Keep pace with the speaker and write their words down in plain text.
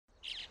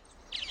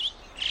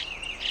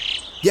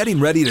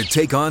Getting ready to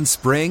take on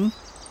spring?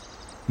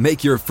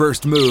 Make your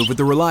first move with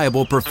the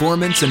reliable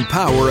performance and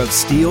power of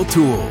Steel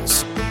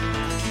tools.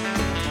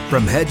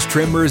 From hedge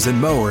trimmers and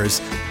mowers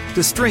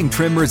to string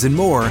trimmers and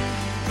more,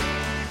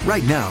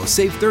 right now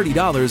save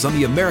 $30 on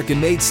the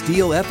American-made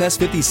Steel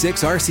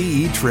FS56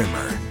 RCE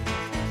trimmer.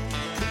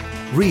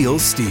 Real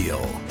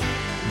Steel.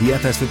 The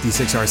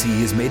FS56 RCE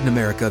is made in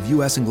America of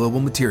U.S. and global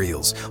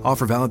materials.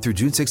 Offer valid through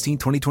June 16,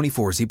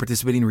 2024. See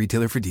participating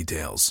retailer for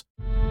details.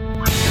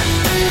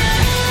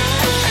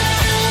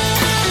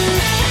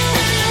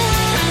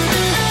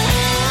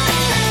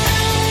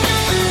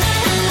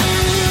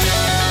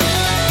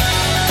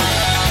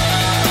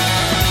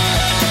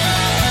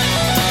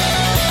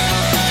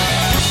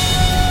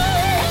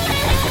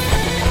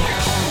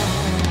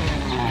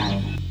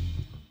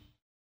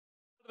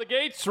 The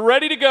gates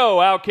ready to go.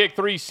 Outkick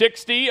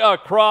 360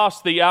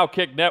 across the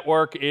Outkick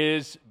network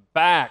is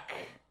back.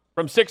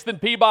 From 6th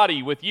and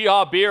Peabody with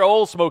Yeehaw Beer,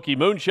 Old Smoky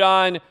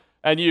Moonshine,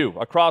 and you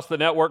across the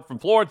network from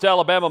Florence,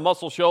 Alabama,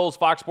 Muscle Shoals,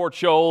 Fox Sports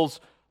Shoals,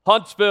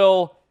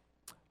 Huntsville,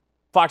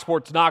 Fox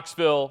Sports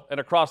Knoxville, and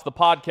across the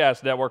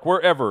podcast network,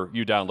 wherever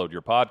you download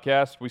your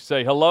podcast. We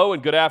say hello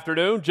and good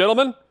afternoon,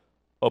 gentlemen.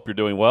 Hope you're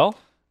doing well.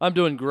 I'm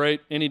doing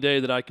great. Any day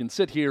that I can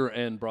sit here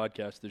and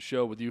broadcast this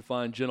show with you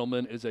fine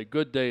gentlemen is a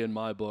good day in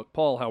my book.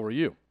 Paul, how are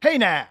you? Hey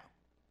now,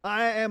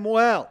 I am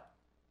well.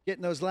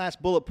 Getting those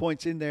last bullet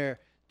points in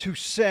there to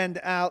send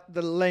out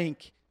the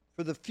link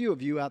for the few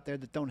of you out there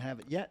that don't have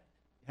it yet.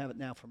 You have it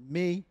now from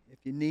me. If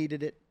you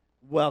needed it,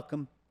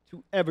 welcome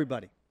to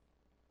everybody.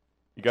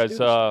 You guys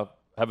have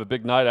a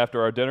big night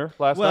after our dinner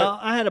last night? Well,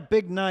 I had a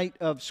big night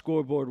of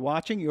scoreboard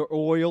watching. Your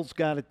Orioles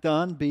got it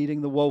done,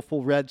 beating the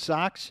woeful Red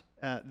Sox.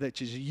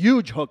 Which is a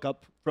huge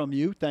hookup from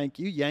you. Thank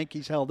you.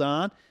 Yankees held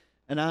on.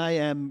 And I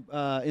am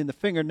in the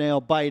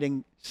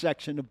fingernail-biting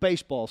section of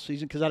baseball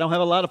season because I don't have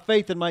a lot of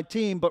faith in my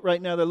team, but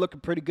right now they're looking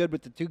pretty good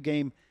with the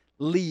 2-game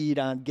lead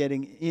on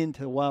getting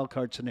into the wild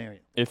card scenario.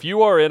 If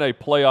you are in a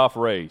playoff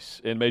race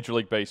in Major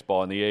League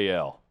Baseball in the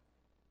AL,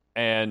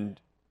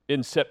 and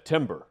in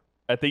September,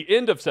 at the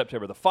end of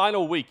September, the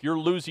final week, you're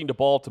losing to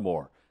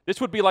Baltimore, this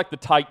would be like the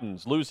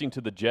Titans losing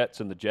to the Jets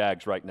and the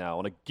Jags right now,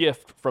 and a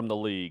gift from the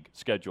league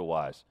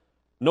schedule-wise.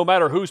 No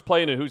matter who's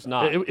playing and who's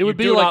not, it would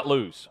be do like, not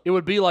lose. It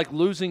would be like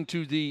losing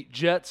to the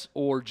Jets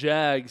or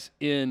Jags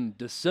in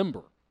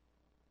December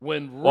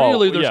when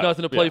really there's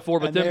nothing to play for,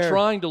 but them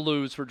trying to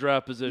lose for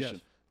draft position.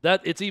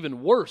 Yes. It's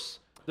even worse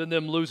than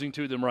them losing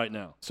to them right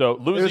now. So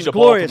losing to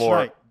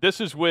Baltimore,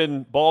 this is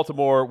when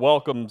Baltimore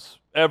welcomes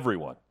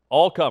everyone,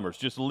 all comers.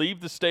 Just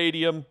leave the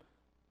stadium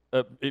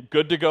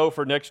good to go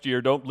for next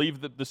year. Don't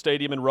leave the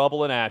stadium in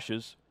rubble and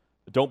ashes.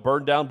 Don't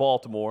burn down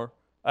Baltimore.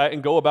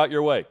 And go about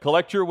your way.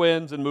 Collect your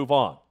wins and move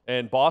on.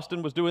 And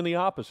Boston was doing the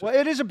opposite. Well,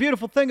 it is a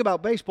beautiful thing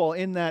about baseball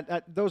in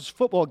that those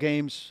football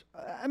games,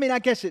 I mean, I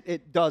guess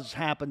it does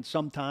happen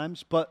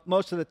sometimes, but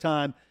most of the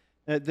time,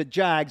 the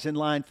Jags in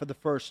line for the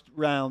first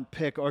round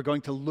pick are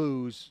going to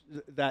lose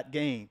that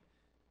game.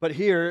 But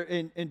here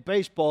in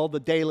baseball, the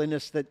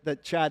dailiness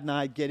that Chad and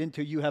I get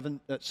into, you haven't,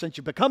 since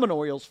you've become an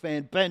Orioles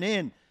fan, been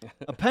in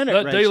a pennant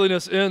race. That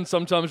dailiness ends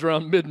sometimes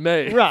around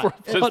mid-May. Right.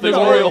 Since the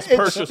Orioles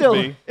purchased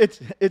me.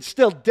 It's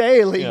still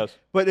daily, yes.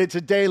 But it's a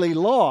daily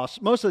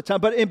loss most of the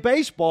time. But in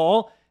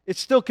baseball,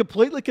 it's still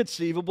completely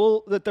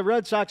conceivable that the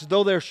Red Sox,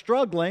 though they're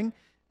struggling,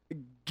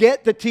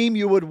 get the team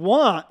you would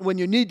want when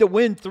you need to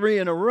win 3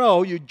 in a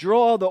row. You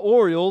draw the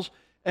Orioles,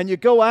 and you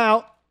go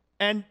out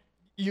and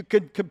you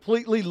could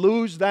completely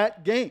lose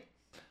that game,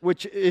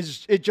 which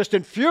is just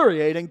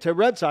infuriating to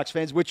Red Sox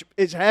fans, which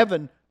is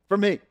heaven for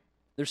me.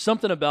 There's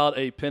something about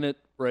a pennant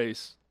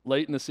race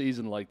late in the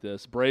season like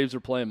this. Braves are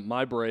playing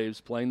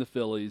the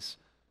Phillies.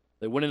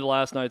 They went into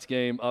last night's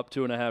game up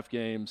 2.5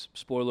 games.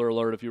 Spoiler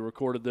alert, if you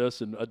recorded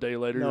this and a day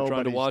later you're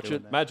trying to watch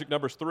it. Magic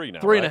number's 3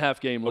 now, 3.5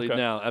 game lead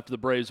now after the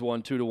Braves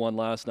won 2-1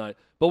 last night.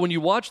 But when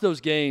you watch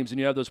those games and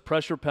you have those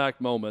pressure-packed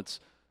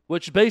moments,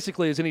 which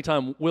basically is any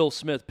time Will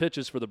Smith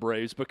pitches for the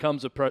Braves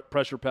becomes a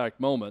pressure-packed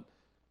moment,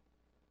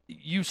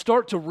 you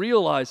start to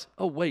realize,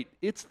 oh, wait,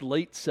 it's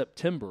late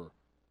September,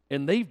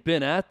 and they've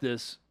been at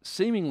this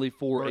seemingly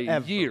for a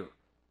year.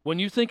 When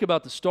you think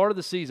about the start of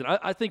the season,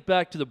 I think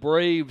back to the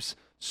Braves'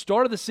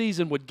 start of the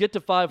season would get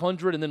to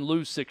 500 and then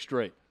lose 6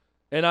 straight.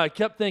 And I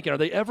kept thinking, are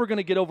they ever going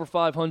to get over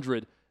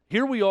 500?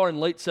 Here we are in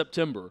late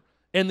September,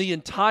 and the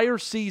entire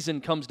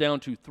season comes down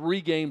to 3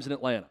 games in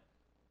Atlanta.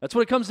 That's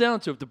what it comes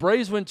down to. If the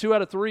Braves win 2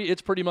 out of 3,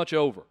 it's pretty much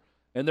over,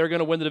 and they're going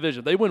to win the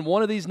division. If they win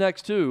one of these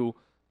next 2,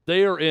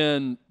 they are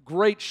in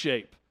great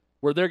shape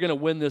where they're going to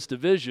win this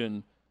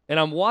division. And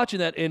I'm watching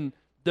that, and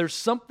there's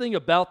something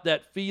about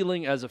that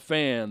feeling as a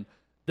fan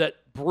that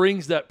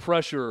brings that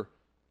pressure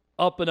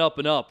up and up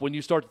and up when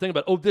you start to think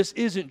about, oh, this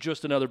isn't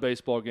just another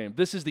baseball game.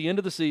 This is the end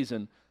of the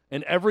season,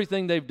 and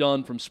everything they've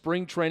done from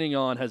spring training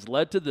on has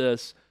led to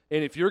this.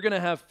 And if you're going to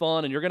have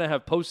fun and you're going to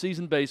have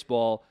postseason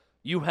baseball,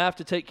 you have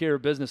to take care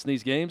of business in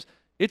these games.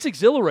 It's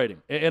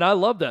exhilarating, and I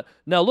love that.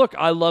 Now, look,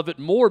 I love it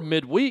more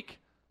midweek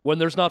when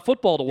there's not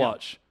football to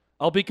watch.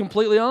 I'll be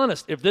completely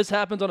honest. If this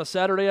happens on a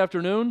Saturday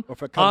afternoon, Or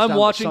if it comes down I'm to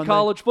watching Sunday,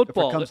 college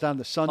football. If it comes down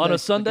to Sunday, on a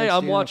Sunday, against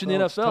I'm watching the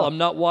it's NFL. tough. I'm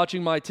not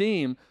watching my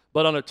team.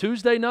 But on a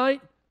Tuesday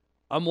night,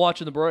 I'm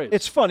watching the Braves.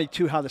 It's funny,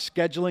 too, how the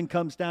scheduling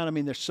comes down. I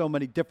mean, there's so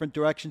many different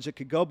directions it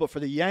could go. But for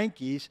the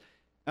Yankees,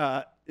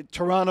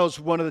 Toronto's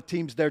one of the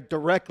teams they're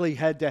directly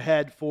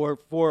head-to-head for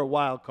a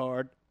wild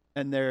card,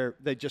 and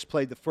they just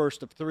played the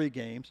first of 3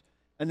 games.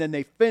 And then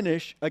they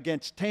finish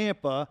against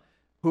Tampa,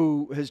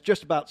 who has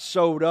just about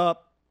sewed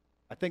up,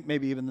 I think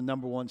maybe even the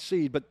number 1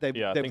 seed, but they've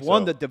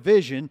won the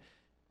division.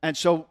 And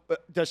so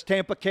does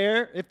Tampa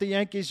care if the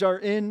Yankees are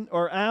in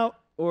or out,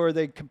 or are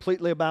they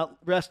completely about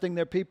resting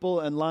their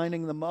people and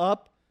lining them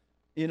up?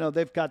 You know,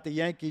 they've got the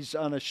Yankees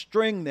on a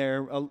string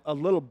there a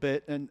little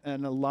bit and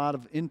a lot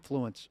of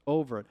influence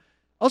over it.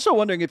 Also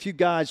wondering if you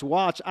guys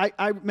watch.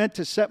 I meant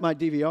to set my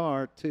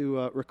DVR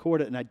to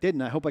record it, and I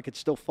didn't. I hope I could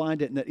still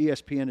find it and that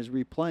ESPN is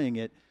replaying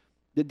it.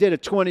 They did a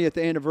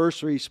 20th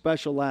anniversary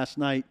special last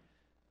night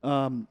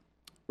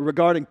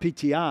regarding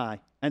PTI,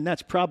 and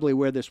that's probably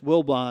where this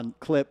Wilbon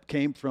clip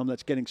came from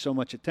that's getting so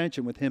much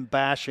attention with him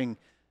bashing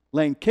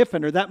Lane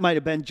Kiffin, or that might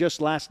have been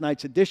just last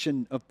night's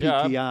edition of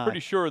PTI. Yeah, I'm pretty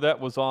sure that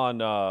was on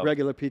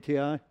regular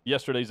PTI.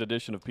 Yesterday's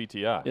edition of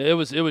PTI. Yeah, it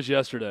was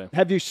yesterday.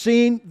 Have you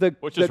seen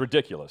which is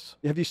ridiculous.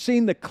 Have you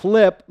seen the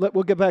clip?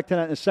 We'll get back to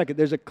that in a second.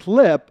 There's a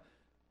clip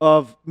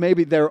of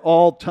maybe their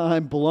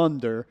all-time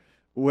blunder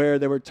where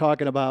they were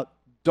talking about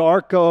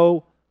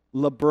Darko,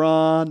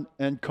 LeBron,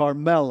 and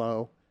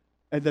Carmelo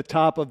at the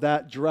top of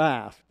that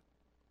draft.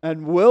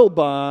 And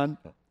Wilbon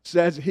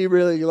says he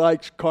really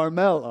likes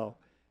Carmelo.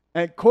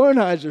 And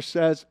Kornheiser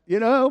says,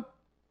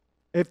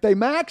 if they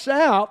max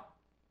out,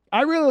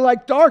 I really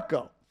like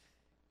Darko.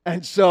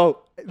 And so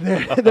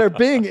they're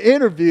being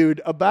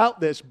interviewed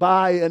about this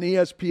by an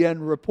ESPN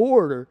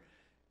reporter.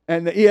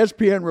 And the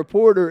ESPN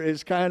reporter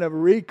is kind of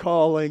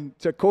recalling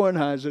to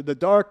Kornheiser the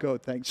Darko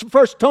thing. So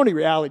first, Tony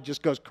Reale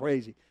just goes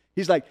crazy.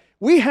 He's like,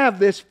 we have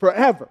this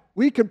forever.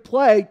 We can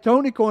play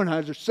Tony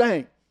Kornheiser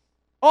saying,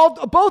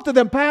 both of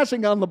them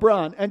passing on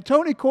LeBron, and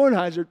Tony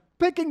Kornheiser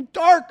picking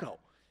Darko.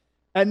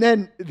 And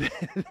then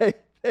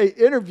they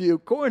interview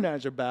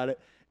Kornheiser about it,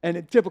 and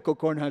in typical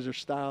Kornheiser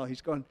style,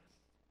 he's going,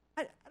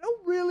 I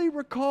don't really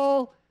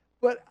recall,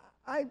 but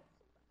I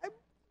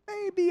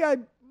maybe I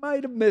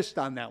might have missed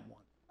on that one.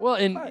 Well,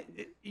 and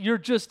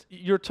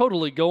you're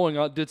totally going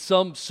on. Did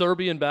some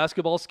Serbian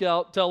basketball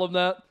scout tell him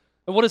that?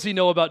 And what does he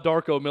know about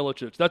Darko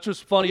Milicic? That's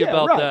just funny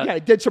about that. Yeah, he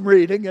did some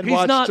reading and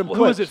watched some clips.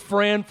 Who is it,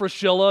 Fran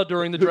Fraschilla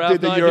during the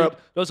draft night? Europe.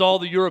 Who does all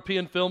the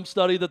European film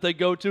study that they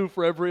go to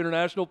for every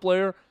international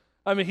player?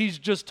 I mean, he's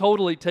just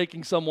totally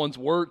taking someone's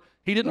word.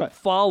 He didn't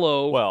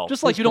follow.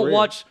 Just like you don't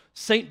watch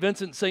St.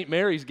 Vincent St.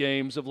 Mary's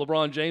games of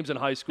LeBron James in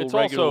high school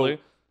regularly.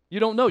 You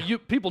don't know.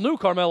 People knew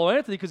Carmelo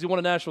Anthony because he won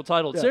a national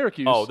title at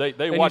Syracuse. Oh,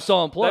 they watched,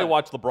 saw him play. They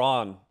watched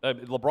LeBron.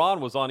 LeBron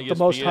was on ESPN the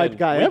most hyped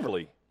guy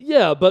weekly. ever.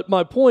 Yeah, but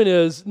my point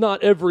is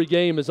not every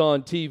game is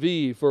on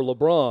TV for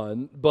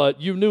LeBron,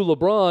 but you knew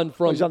LeBron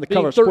from he's on the being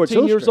cover of Sports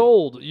 13 years Illustrated.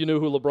 old. You knew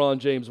who LeBron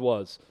James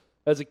was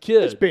as a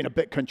kid. It's being a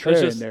bit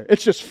contrarian there.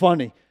 It's just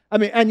funny. I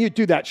mean, and you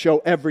do that show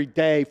every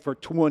day for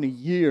 20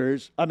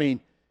 years. I mean,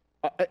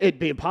 it'd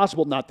be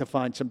impossible not to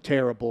find some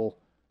terrible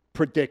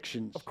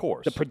predictions. Of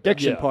course. The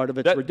prediction part of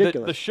it's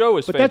ridiculous. The show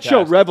is fantastic. That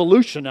show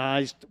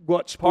revolutionized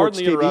what sports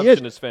Pardon the TV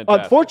interruption is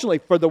fantastic. Unfortunately,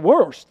 for the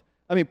worst.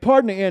 I mean,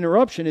 pardon the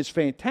interruption is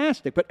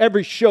fantastic, but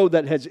every show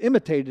that has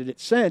imitated it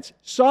since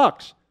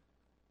sucks.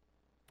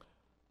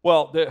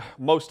 Well,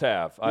 most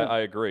have. I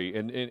agree.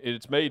 And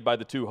it's made by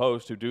the two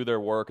hosts who do their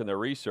work and their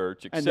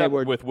research, except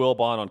with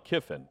Wilbon on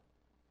Kiffin.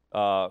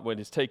 When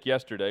his take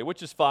yesterday,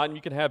 which is fine.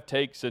 You can have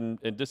takes and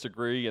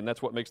disagree, and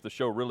that's what makes the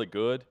show really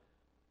good.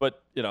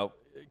 But,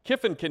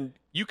 Kiffin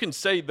you can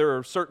say there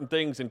are certain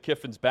things in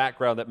Kiffin's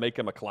background that make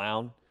him a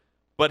clown,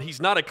 but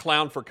he's not a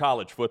clown for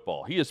college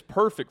football. He is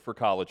perfect for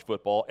college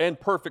football and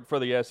perfect for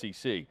the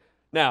SEC.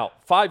 Now,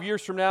 5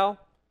 years from now,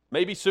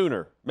 maybe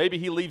sooner, maybe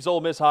he leaves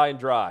Ole Miss high and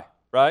dry,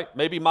 right?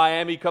 Maybe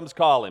Miami comes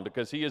calling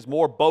because he is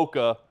more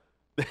Boca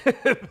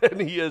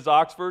than he is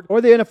Oxford. Or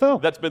the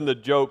NFL. That's been the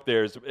joke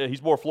there.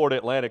 He's more Florida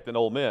Atlantic than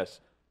Ole Miss.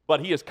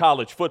 But he is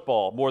college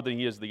football more than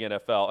he is the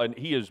NFL. And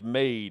he is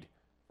made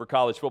for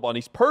college football. And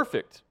he's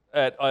perfect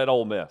at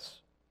Ole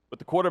Miss. With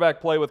the quarterback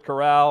play with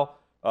Corral,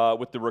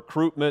 with the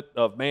recruitment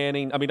of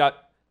Manning. I mean,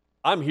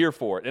 I'm here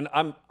for it. And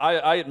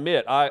I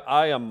admit,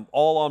 I am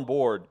all on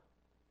board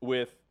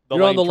with the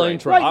You're Lane on the train. Lane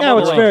train. Right now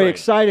it's very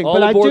exciting,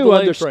 but I do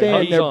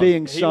understand there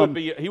being some.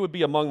 He would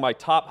be among my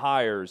top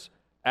hires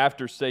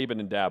after Saban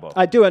and Dabo.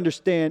 I do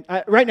understand.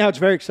 Right now it's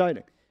very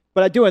exciting,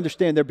 but I do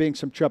understand there being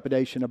some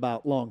trepidation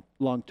about long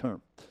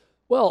term.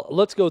 Well,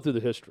 let's go through the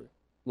history.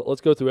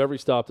 Let's go through every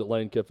stop that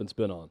Lane Kiffin's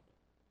been on.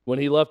 When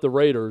he left the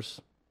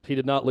Raiders, he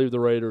did not leave the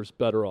Raiders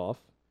better off.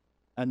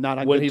 And not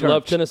on when good he terms.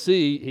 left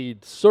Tennessee, he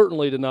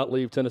certainly did not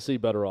leave Tennessee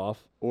better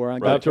off. Or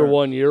on good after terms.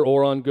 1 year,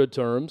 or on good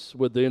terms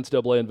with the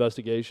NCAA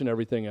investigation,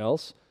 everything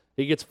else.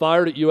 He gets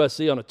fired at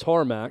USC on a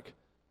tarmac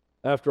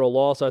after a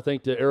loss, I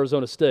think, to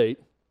Arizona State.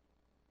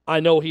 I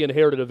know he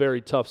inherited a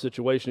very tough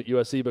situation at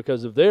USC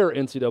because of their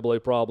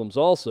NCAA problems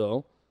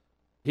also.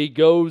 he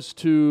goes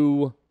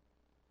to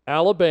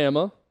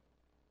Alabama,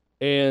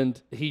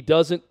 and he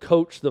doesn't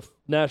coach the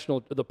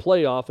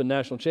playoff and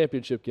national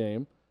championship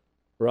game,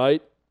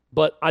 right?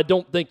 But I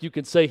don't think you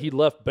can say he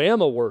left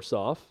Bama worse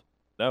off.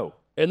 No.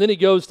 And then he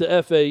goes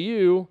to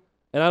FAU,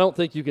 and I don't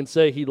think you can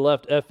say he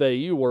left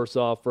FAU worse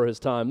off for his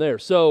time there.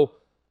 So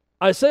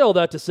I say all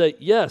that to say,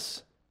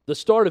 yes, the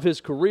start of his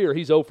career,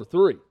 he's 0 for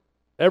 3.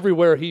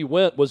 Everywhere he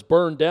went was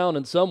burned down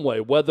in some way,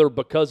 whether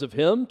because of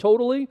him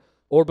totally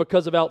or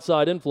because of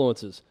outside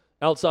influences.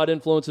 Outside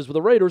influences with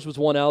the Raiders was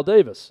one Al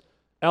Davis.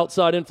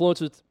 Outside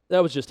influences,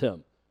 that was just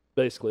him,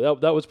 basically.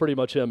 That was pretty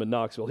much him in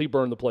Knoxville. He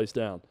burned the place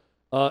down.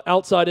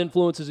 Outside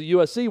influences at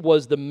USC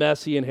was the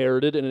mess he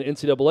inherited and an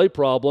NCAA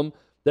problem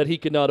that he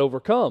could not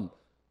overcome.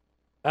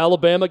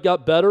 Alabama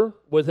got better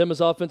with him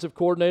as offensive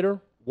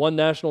coordinator, won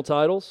national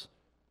titles,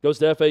 goes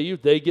to FAU.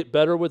 They get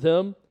better with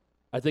him.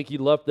 I think he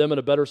left them in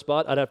a better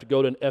spot. I'd have to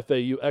go to an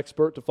FAU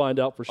expert to find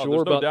out for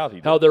sure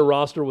about how their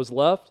roster was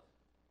left.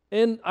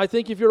 And I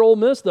think if you're Ole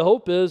Miss, the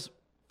hope is,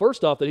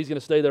 first off, that he's going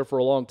to stay there for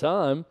a long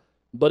time.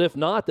 But if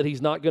not, that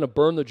he's not going to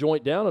burn the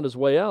joint down on his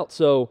way out.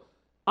 So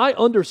I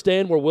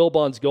understand where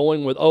Wilbon's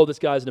going with, this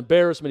guy's an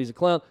embarrassment, he's a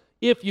clown.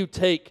 If you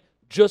take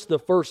just the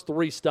first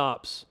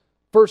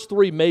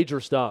 3 major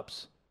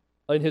stops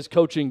in his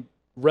coaching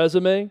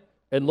resume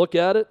and look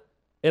at it,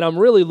 and I'm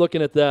really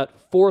looking at that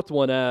fourth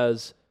one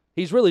as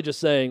he's really just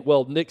saying,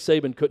 well, Nick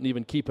Saban couldn't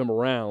even keep him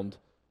around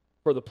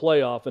for the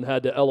playoff and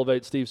had to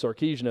elevate Steve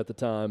Sarkisian at the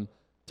time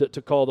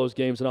to call those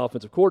games an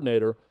offensive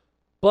coordinator.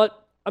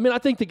 But I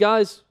think the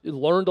guy's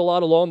learned a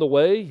lot along the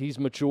way. He's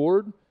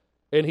matured,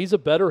 and he's a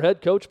better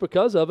head coach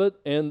because of it,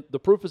 and the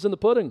proof is in the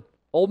pudding.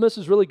 Ole Miss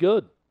is really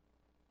good.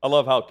 I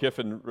love how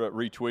Kiffin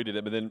retweeted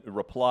him and then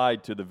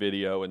replied to the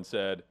video and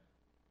said,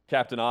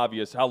 Captain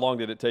Obvious, how long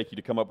did it take you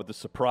to come up with the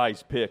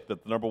surprise pick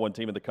that the number 1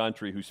 team in the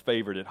country who's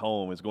favored at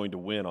home is going to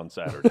win on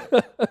Saturday?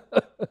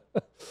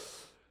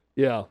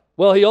 Yeah.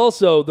 Well, he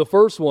also, the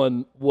first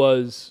one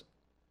was –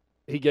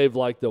 he gave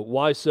like the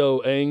why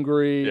so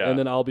angry and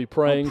then I'll be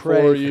praying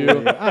for you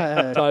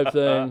type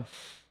thing.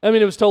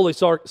 It was totally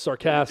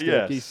sarcastic.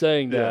 Yes. He's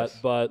saying that,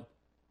 but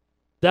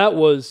that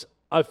was,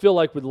 I feel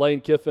like with Lane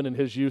Kiffin and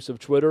his use of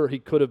Twitter, he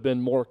could have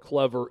been more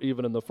clever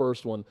even in the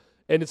first one.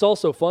 And it's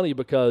also funny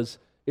because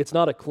it's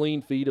not a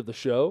clean feed of the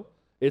show.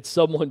 It's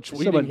someone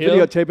tweeting him,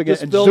 videotaping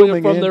just it and filming zooming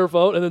it from in. their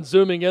phone and then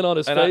zooming in on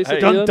his face.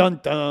 Dun, dun,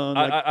 dun.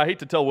 I hate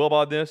to tell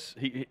Wilbon this.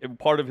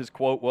 Part of his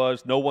quote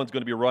was, no one's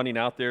going to be running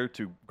out there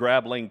to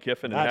grab Lane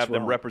Kiffin and have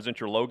them represent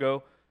your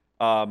logo.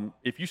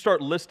 If you start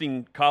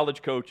listing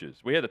college coaches,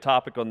 we had a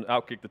topic on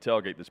Outkick the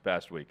Tailgate this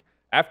past week.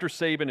 After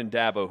Saban and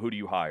Dabo, who do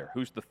you hire?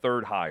 Who's the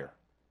third hire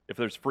if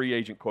there's free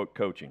agent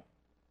coaching?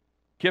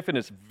 Kiffin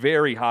is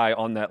very high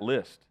on that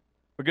list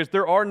because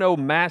there are no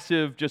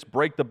massive just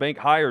break-the-bank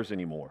hires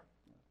anymore.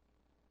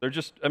 They're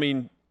just,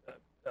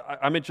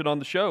 I mentioned on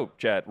the show,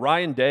 Chad,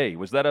 Ryan Day,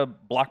 was that a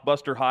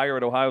blockbuster hire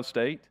at Ohio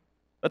State?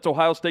 That's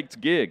Ohio State's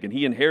gig, and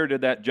he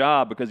inherited that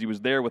job because he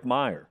was there with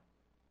Meyer.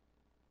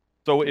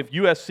 So if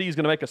USC is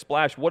going to make a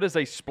splash, what is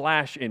a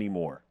splash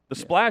anymore? The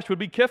splash would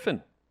be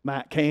Kiffin.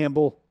 Matt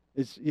Campbell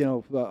is,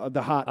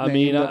 the hot I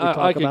name.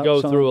 I could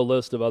go through a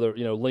list of other,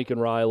 Lincoln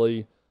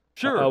Riley.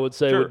 Sure. I would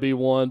say would be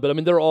one.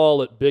 But, they're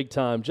all at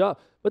big-time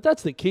jobs. But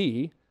that's the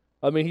key.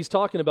 He's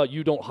talking about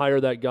you don't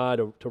hire that guy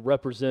to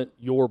represent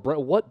your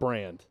brand. What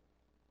brand?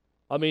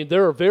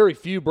 There are very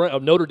few brands.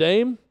 Of Notre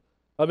Dame?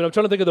 I'm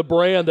trying to think of the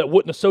brand that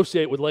wouldn't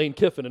associate with Lane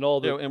Kiffin and all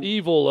the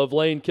evil of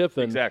Lane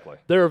Kiffin. Exactly.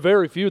 There are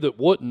very few that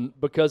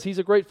wouldn't because he's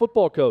a great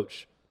football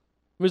coach.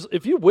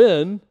 If you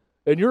win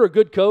and you're a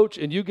good coach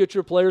and you get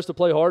your players to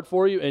play hard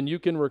for you and you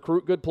can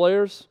recruit good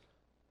players,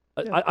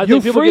 I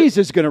think Freeze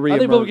is going to reemerge. I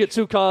think people get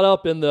too caught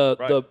up in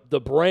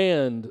the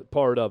brand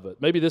part of it.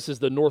 Maybe this is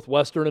the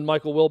Northwestern and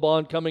Michael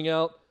Wilbon coming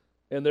out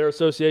and their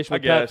association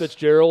with Pat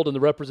Fitzgerald and the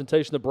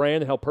representation of the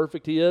brand and how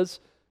perfect he is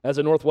as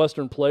a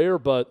Northwestern player.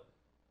 But,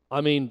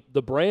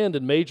 the brand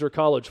in major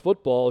college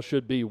football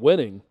should be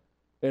winning.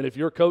 And if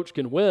your coach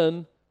can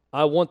win,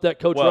 I want that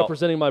coach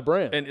representing my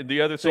brand. And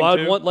the other thing, so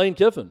I'd want Lane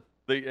Kiffin.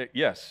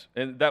 Yes,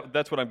 and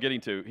that's what I'm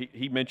getting to.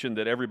 He mentioned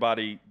that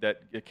everybody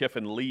that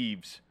Kiffin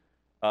leaves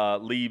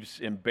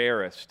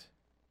embarrassed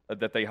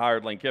that they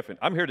hired Lane Kiffin.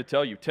 I'm here to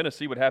tell you,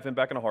 Tennessee would have him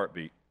back in a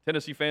heartbeat.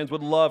 Tennessee fans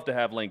would love to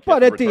have Lane Kiffin.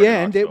 But at the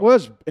end, it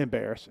was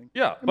embarrassing.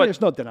 Yeah, but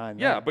there's no denying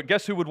that. Yeah, but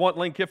guess who would want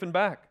Lane Kiffin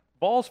back?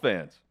 Vols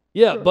fans.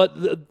 Yeah, sure. But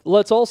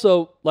let's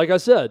also, like I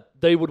said,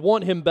 they would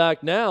want him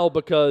back now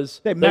because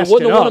they wouldn't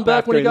have wanted him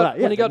back when he got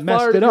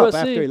fired at USC.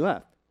 After he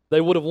left. They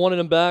would have wanted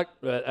him back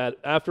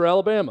after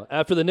Alabama,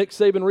 after the Nick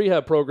Saban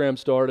rehab program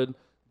started.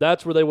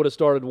 That's where they would have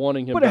started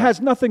wanting him back. But it has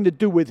nothing to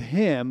do with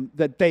him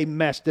that they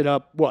messed it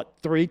up,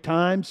 3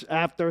 times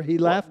after he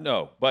left?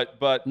 No,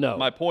 but no.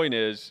 My point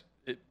is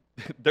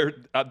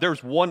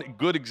there's one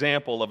good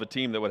example of a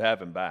team that would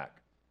have him back.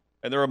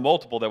 And there are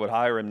multiple that would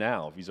hire him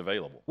now if he's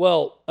available.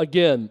 Well,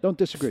 again, don't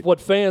disagree.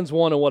 What fans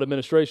want and what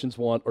administrations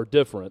want are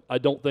different. I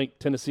don't think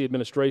Tennessee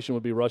administration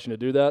would be rushing to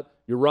do that.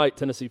 You're right,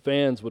 Tennessee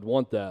fans would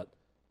want that.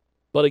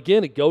 But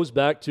again, it goes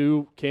back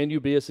to, can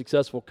you be a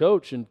successful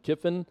coach? And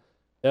Kiffin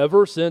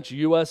ever since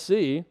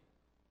USC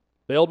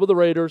failed with the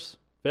Raiders,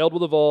 failed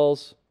with the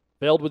Vols,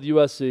 failed with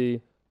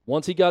USC.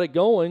 Once he got it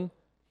going,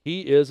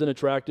 he is an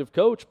attractive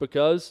coach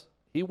because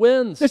he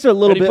wins. This is a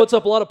little and he bit, puts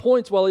up a lot of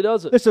points while he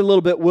does it. This is a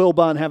little bit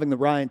Wilbon having the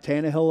Ryan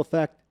Tannehill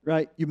effect,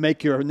 right? You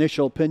make your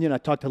initial opinion. I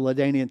talked to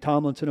LaDainian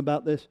Tomlinson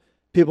about this.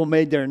 People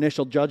made their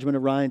initial judgment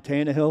of Ryan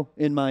Tannehill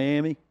in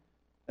Miami.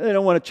 They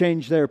don't want to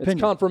change their opinion.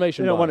 It's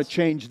confirmation They don't bias. want to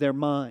change their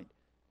mind.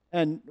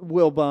 And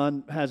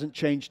Wilbon hasn't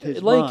changed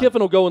his Lane mind.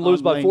 Kiffin will go and lose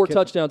on by Lane 4 Kiffin.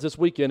 touchdowns this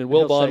weekend, and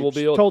He'll Wilbon say, will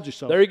be. "Told you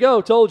so." There you go.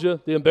 Told you.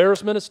 The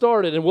embarrassment has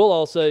started, and we'll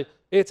all say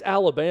it's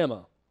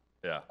Alabama.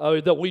 Yeah.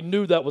 That we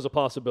knew that was a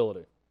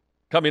possibility.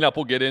 Coming up,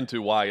 we'll get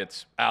into why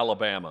it's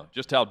Alabama,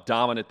 just how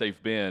dominant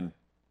they've been,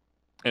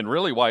 and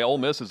really why Ole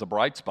Miss is a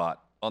bright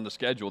spot on the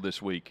schedule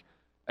this week,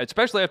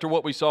 especially after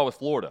what we saw with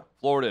Florida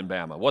and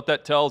Bama. What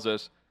that tells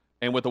us,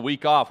 and with a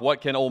week off,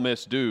 what can Ole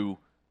Miss do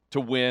to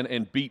win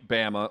and beat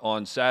Bama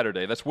on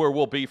Saturday? That's where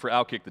we'll be for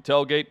Outkick the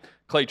Tailgate.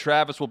 Clay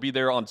Travis will be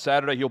there on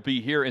Saturday. He'll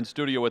be here in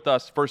studio with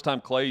us. First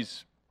time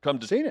Clay's come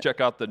to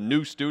check out the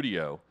new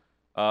studio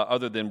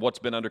other than what's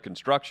been under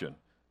construction.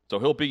 So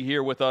he'll be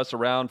here with us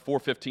around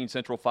 4:15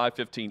 Central,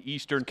 5:15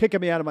 Eastern.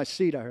 Kicking me out of my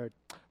seat, I heard.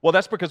 Well,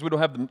 that's because we don't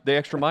have the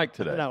extra mic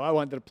today. No, I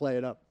wanted to play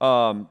it up.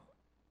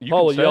 You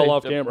Paul will can yell say-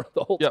 off camera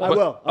the whole time. I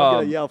will. I'm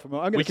going to yell from him.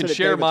 I'm going We to can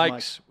share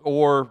mics,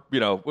 or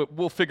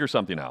we'll figure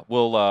something out.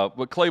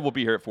 Clay will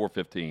be here at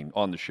 4:15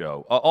 on the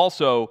show.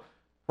 Also,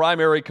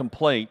 primary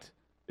complaint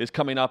is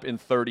coming up in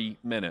 30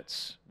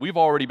 minutes. We've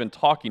already been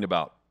talking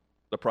about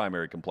the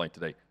primary complaint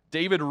today.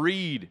 David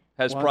Reed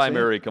has Wants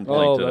primary in?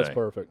 complaint today. That's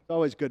perfect. It's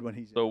always good when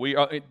he's in. So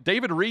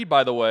David Reed,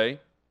 by the way,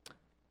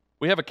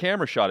 we have a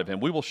camera shot of him.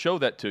 We will show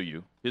that to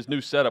you, his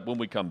new setup, when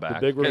we come back.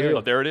 big reveal.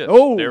 Oh, there it is.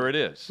 Oh. There it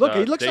is. Look,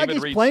 he looks like David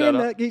he's Reed playing.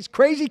 setup. He's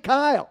Crazy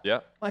Kyle.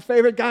 Yeah. My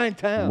favorite guy in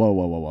town.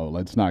 Whoa.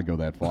 Let's not go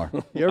that far.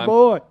 Your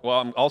boy. Well,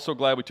 I'm also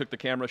glad we took the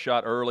camera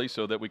shot early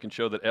so that we can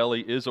show that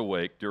Ellie is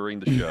awake during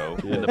the show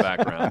in the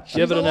background.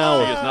 Give it an She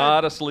hour. is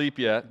not asleep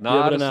yet.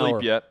 Not Give it an asleep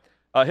hour. yet.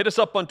 Hit us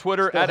up on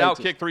Twitter Still at hates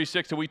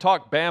Outkick360. We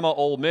talk Bama,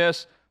 Ole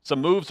Miss,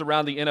 some moves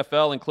around the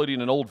NFL,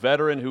 including an old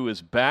veteran who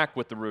is back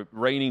with the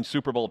reigning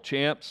Super Bowl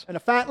champs. And a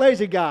fat,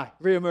 lazy guy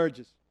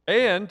reemerges.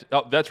 And,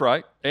 that's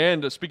right.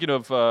 And speaking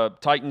of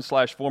Titans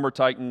 / former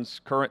Titans,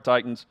 current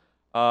Titans,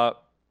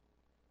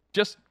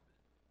 just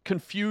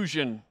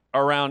confusion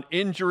around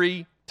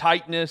injury,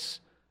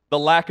 tightness, the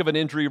lack of an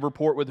injury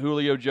report with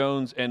Julio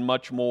Jones, and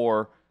much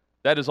more.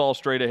 That is all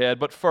straight ahead.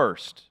 But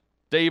first,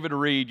 David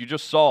Reed, you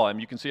just saw him.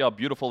 You can see how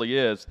beautiful he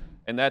is,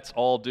 and that's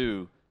all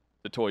due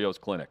to Toyo's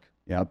Clinic.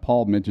 Yeah,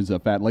 Paul mentions a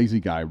fat lazy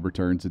guy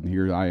returns, and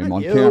here I am Not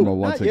on you, camera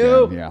once not again.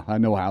 you. Yeah, I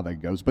know how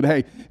that goes. But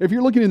hey, if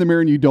you're looking in the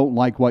mirror and you don't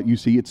like what you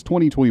see, it's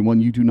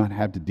 2021. You do not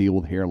have to deal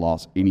with hair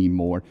loss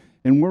anymore.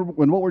 And what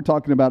we're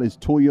talking about is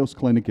Toyo's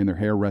Clinic and their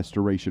hair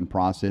restoration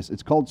process.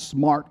 It's called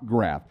Smart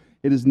Graft.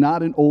 It is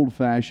not an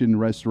old-fashioned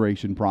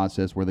restoration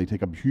process where they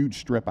take a huge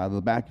strip out of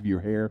the back of your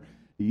hair.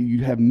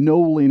 You have no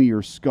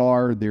linear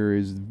scar. There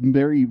is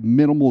very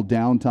minimal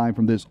downtime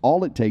from this.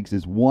 All it takes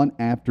is one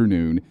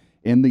afternoon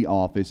in the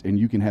office, and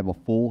you can have a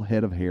full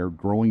head of hair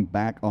growing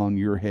back on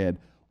your head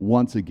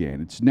once again.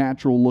 It's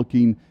natural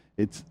looking.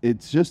 It's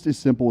just as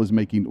simple as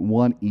making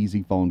one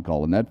easy phone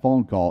call, and that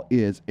phone call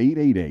is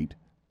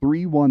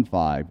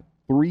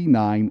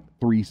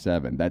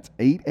 888-315-3937. That's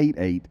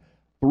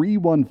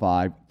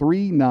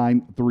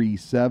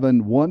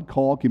 888-315-3937. One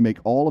call can make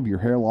all of your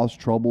hair loss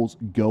troubles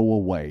go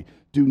away.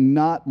 Do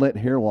not let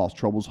hair loss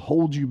troubles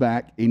hold you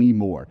back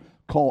anymore.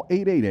 Call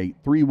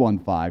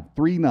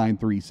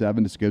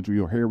 888-315-3937 to schedule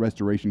your hair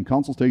restoration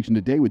consultation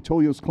today with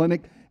Toyo's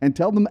Clinic and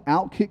tell them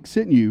Outkick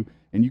sent you,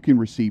 and you can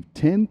receive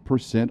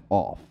 10%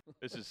 off.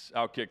 This is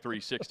Outkick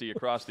 360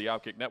 across the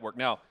Outkick Network.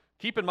 Now,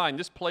 keep in mind,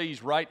 this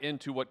plays right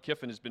into what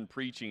Kiffin has been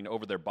preaching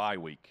over their bye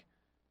week.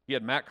 He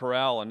had Matt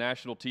Corral on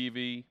national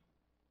TV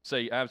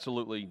say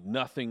absolutely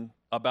nothing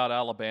about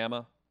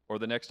Alabama or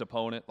the next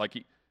opponent.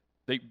 Like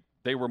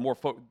they were more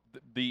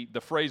the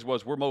phrase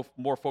was, we're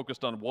more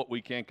focused on what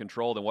we can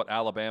control than what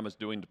Alabama's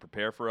doing to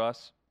prepare for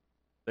us.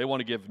 They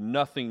want to give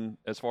nothing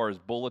as far as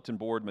bulletin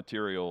board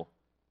material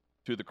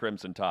to the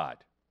Crimson Tide.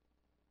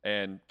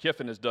 And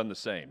Kiffin has done the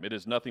same. It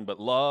is nothing but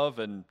love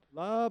and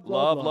love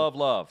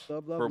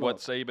for what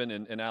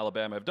Saban and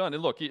Alabama have done.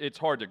 And look, it's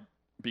hard to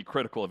be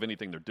critical of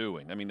anything they're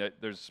doing. I mean,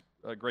 there's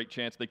a great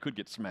chance they could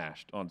get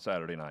smashed on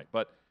Saturday night.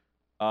 But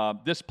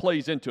this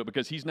plays into it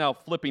because he's now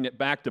flipping it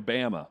back to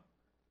Bama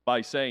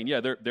by saying, yeah,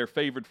 they're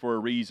favored for a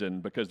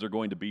reason because they're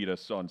going to beat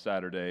us on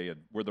Saturday, and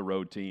we're the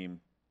road team.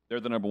 They're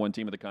the number one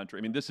team of the country.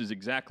 I mean, this is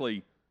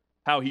exactly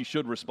how he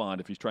should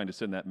respond if he's trying to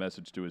send that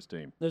message to his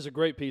team. There's a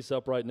great piece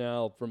up right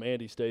now from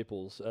Andy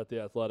Staples at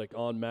The Athletic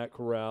on Matt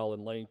Corral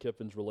and Lane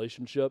Kiffin's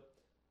relationship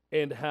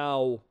and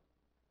how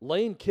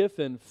Lane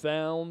Kiffin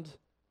found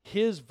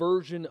his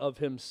version of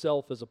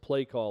himself as a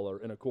play caller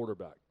and a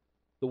quarterback,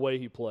 the way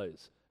he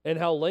plays, and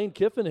how Lane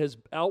Kiffin has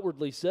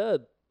outwardly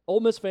said, Ole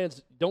Miss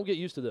fans, don't get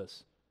used to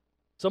this.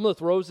 Some of the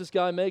throws this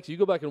guy makes, you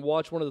go back and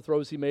watch one of the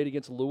throws he made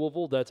against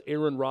Louisville, that's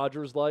Aaron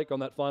Rodgers-like on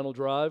that final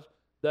drive,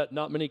 that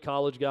not many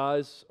college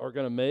guys are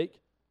going to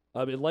make.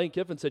 I mean, Lane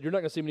Kiffin said you're not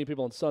going to see many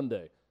people on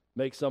Sunday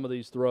make some of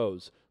these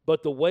throws.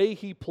 But the way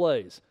he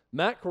plays,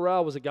 Matt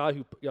Corral was a guy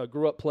who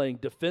grew up playing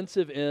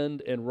defensive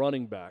end and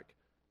running back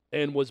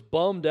and was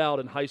bummed out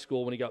in high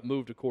school when he got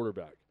moved to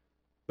quarterback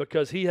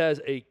because he has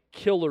a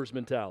killer's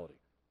mentality.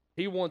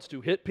 He wants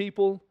to hit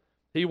people.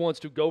 He wants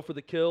to go for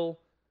the kill.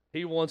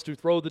 He wants to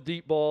throw the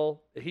deep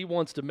ball. He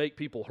wants to make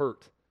people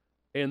hurt.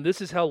 And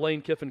this is how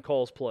Lane Kiffin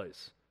calls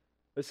plays.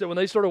 They said when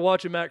they started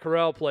watching Matt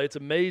Corral play, it's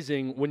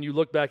amazing when you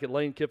look back at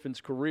Lane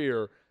Kiffin's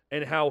career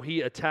and how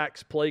he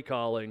attacks play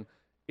calling.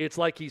 It's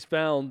like he's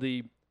found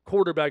the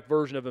quarterback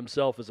version of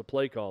himself as a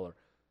play caller.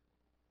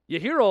 You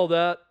hear all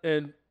that,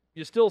 and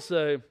you still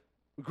say,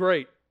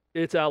 great,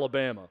 it's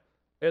Alabama.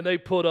 And they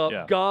put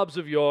up gobs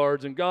of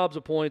yards and gobs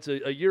of points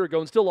a year ago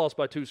and still lost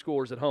by 2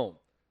 scores at home.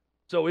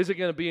 So is it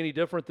going to be any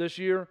different this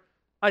year?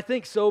 I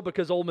think so,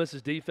 because Ole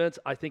Miss's defense,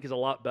 I think, is a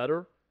lot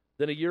better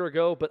than a year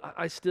ago. But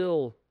I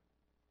still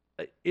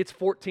 – it's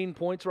 14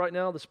 points right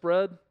now, the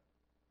spread.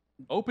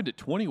 Opened at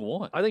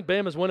 21. I think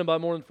Bama's winning by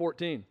more than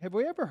 14. Have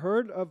we ever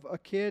heard of a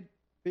kid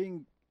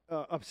being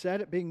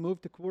upset at being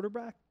moved to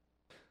quarterback?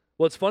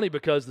 Well, it's funny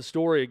because the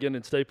story, again,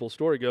 in Staples'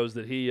 story goes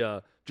that he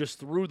just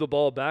threw the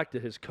ball back to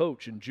his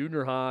coach in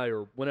junior high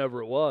or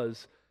whenever it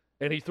was,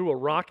 and he threw a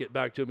rocket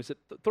back to him. He said,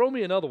 throw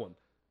me another one.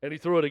 And he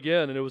threw it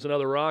again, and it was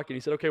another rocket. He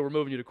said, okay, we're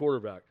moving you to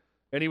quarterback.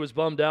 And he was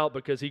bummed out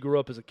because he grew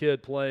up as a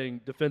kid playing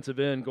defensive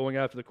end, going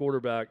after the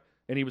quarterback,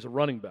 and he was a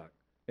running back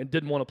and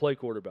didn't want to play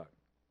quarterback.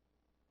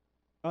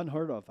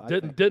 Unheard of.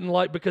 Didn't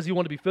like, because he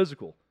wanted to be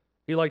physical.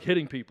 He liked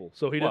hitting people,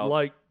 so he didn't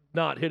like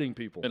not hitting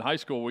people. In high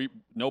school,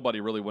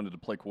 nobody really wanted to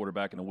play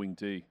quarterback in a wing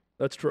tee.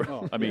 That's true.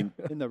 Oh, I mean,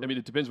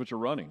 it depends what you're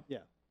running. Yeah.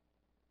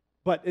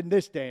 But in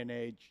this day and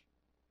age,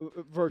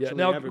 virtually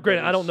now,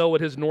 granted, I don't know what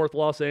his North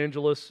Los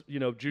Angeles,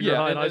 junior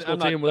high and high school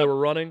team they were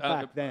running.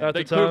 Back then.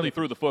 They clearly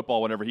threw the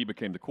football whenever he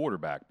became the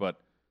quarterback. But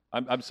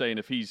I'm saying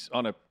if he's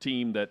on a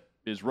team that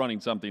is running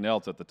something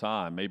else at the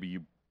time, maybe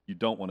you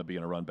don't want to be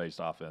in a run-based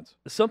offense.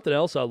 Something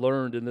else I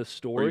learned in this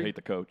story. Or you hate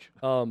the coach.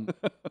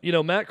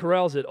 Matt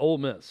Corral's at Ole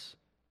Miss.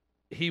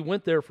 He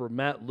went there for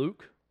Matt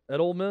Luke at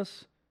Ole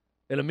Miss.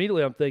 And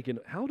immediately I'm thinking,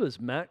 how does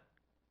Matt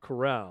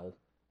Corral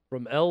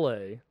from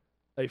L.A.,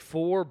 a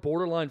 4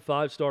 borderline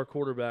 5-star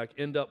quarterback,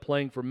 end up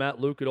playing for Matt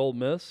Luke at Ole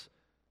Miss?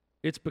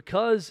 It's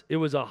because it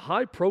was a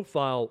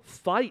high-profile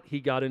fight he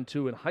got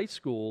into in high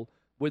school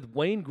with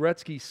Wayne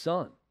Gretzky's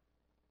son.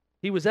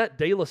 He was at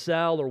De La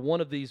Salle or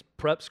one of these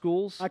prep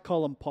schools. I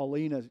call him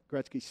Paulina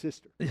Gretzky's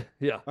sister.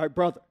 Yeah. All right,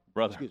 brother.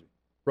 Excuse me.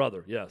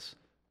 Brother, yes.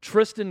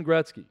 Tristan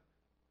Gretzky,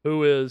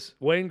 who is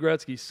Wayne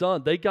Gretzky's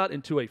son, they got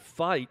into a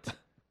fight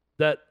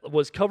that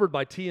was covered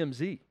by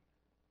TMZ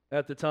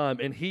at the time,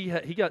 and he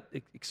got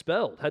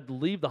expelled, had to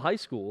leave the high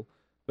school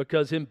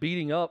because him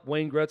beating up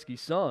Wayne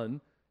Gretzky's son,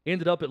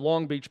 ended up at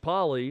Long Beach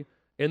Poly,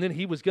 and then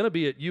he was going to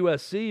be at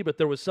USC, but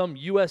there was some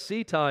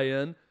USC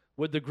tie-in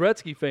with the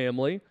Gretzky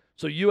family,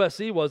 so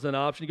USC wasn't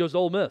an option. He goes to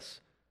Ole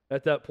Miss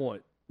at that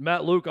point.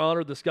 Matt Luke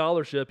honored the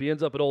scholarship. He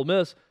ends up at Ole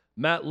Miss.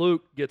 Matt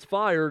Luke gets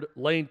fired.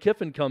 Lane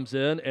Kiffin comes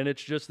in, and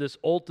it's just this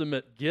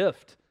ultimate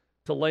gift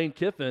to Lane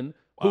Kiffin,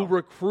 who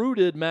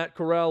recruited Matt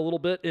Corral a little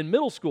bit in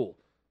middle school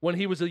when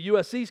he was a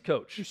USC's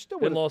coach you still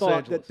would in have Los thought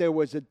Angeles. that there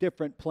was a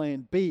different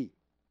plan B.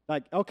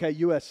 Like, okay,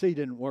 USC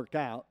didn't work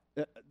out.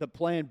 The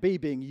plan B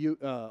being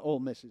Ole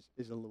Miss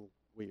is a little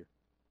weird.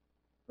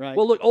 Right.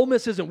 Well, look, Ole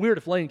Miss isn't weird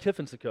if Lane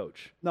Kiffin's the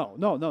coach.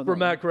 No. For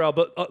Matt Corral.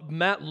 But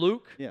Matt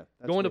Luke,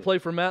 going to play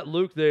for Matt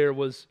Luke there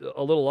was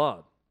a little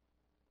odd.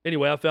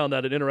 Anyway, I found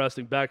that an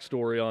interesting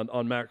backstory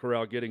on Matt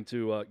Corral getting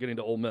to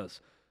Ole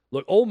Miss.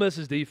 Look, Ole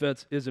Miss's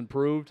defense is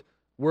improved.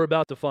 We're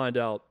about to find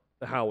out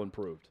how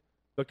improved,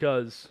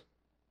 because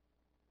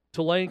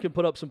Tulane can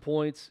put up some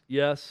points,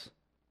 yes.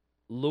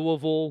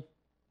 Louisville,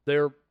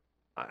 they're,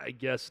 I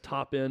guess,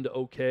 top end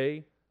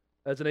okay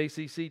as an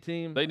ACC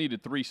team. They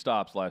needed 3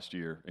 stops last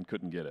year and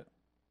couldn't get it.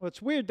 Well,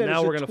 it's weird that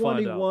Now we're it's a gonna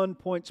find out.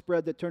 21-point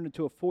spread that turned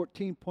into a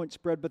 14-point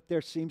spread, but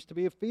there seems to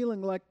be a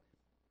feeling like,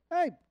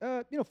 hey,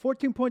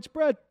 14-point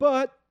spread,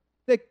 but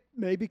they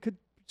maybe could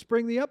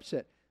spring the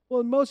upset. Well,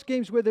 in most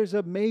games where there's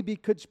a maybe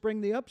could spring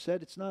the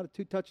upset, it's not a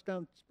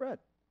 2-touchdown spread.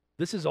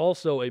 This is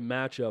also a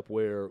matchup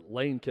where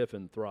Lane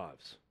Kiffin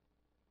thrives.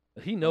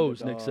 He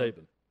knows Nick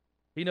Saban.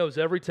 He knows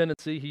every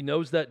tendency. He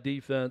knows that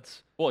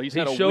defense. Well, he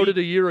showed it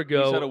a year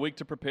ago. He's had a week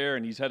to prepare,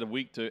 and he's had a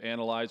week to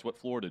analyze what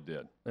Florida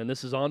did. And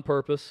this is on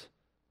purpose,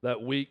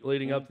 that week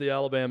leading up to the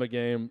Alabama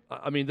game.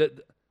 I mean,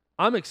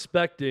 I'm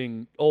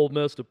expecting Ole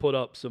Miss to put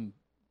up some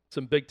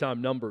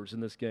big-time numbers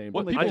in this game.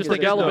 I just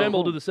think Alabama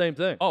will do the same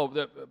thing.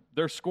 Oh,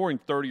 they're scoring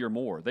 30 or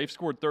more. They've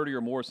scored 30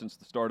 or more since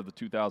the start of the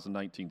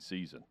 2019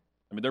 season.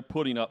 I mean, they're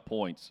putting up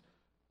points.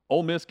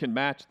 Ole Miss can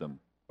match them.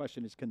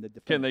 Question is,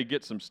 can they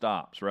get some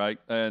stops, right?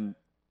 And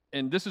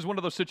this is one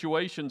of those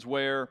situations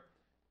where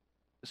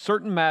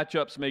certain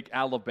matchups make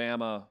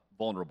Alabama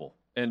vulnerable.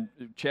 And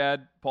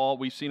Chad, Paul,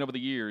 we've seen over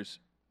the years,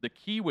 the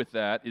key with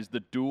that is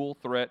the dual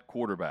threat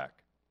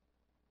quarterback.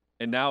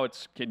 And now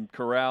can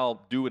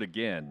Corral do it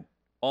again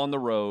on the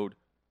road,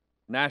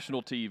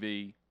 national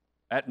TV,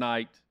 at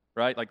night,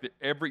 right? Like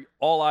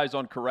all eyes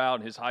on Corral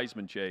and his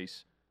Heisman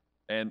chase,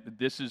 and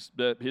this is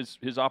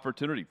his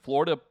opportunity.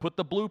 Florida put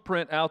the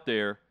blueprint out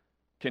there.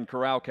 Can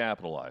Corral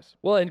capitalize?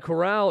 Well, and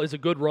Corral is a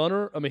good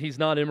runner. I mean, he's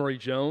not Emory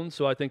Jones,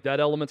 so I think that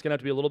element's going to have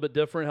to be a little bit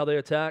different how they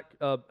attack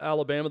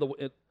Alabama,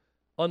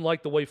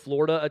 unlike the way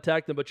Florida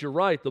attacked them. But you're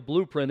right, the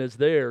blueprint is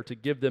there to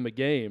give them a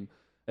game.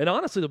 And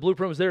honestly, the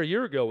blueprint was there a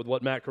year ago with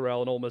what Matt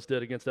Corral and Ole Miss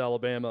did against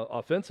Alabama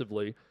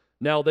offensively.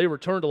 Now, they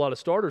returned a lot of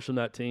starters from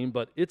that team,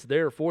 but it's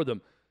there for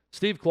them.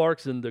 Steve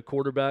Clarkson, the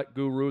quarterback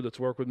guru that's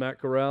worked with Matt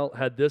Corral,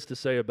 had this to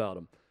say about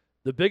him.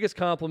 The biggest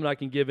compliment I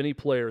can give any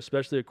player,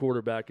 especially a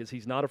quarterback, is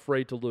he's not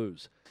afraid to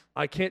lose.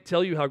 I can't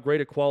tell you how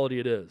great a quality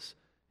it is.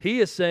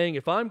 He is saying,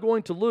 if I'm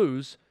going to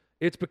lose,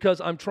 it's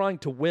because I'm trying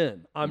to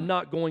win. I'm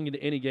not going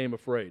into any game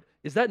afraid.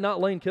 Is that not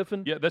Lane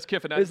Kiffin? Yeah, that's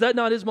Kiffin. Is that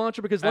not his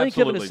mantra? Because Lane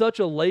Kiffin is such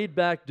a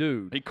laid-back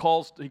dude. He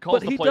calls the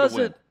but play he doesn't,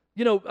 to win.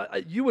 You know,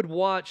 you would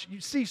watch, you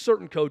see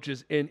certain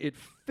coaches, and it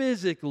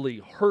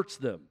physically hurts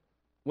them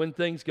when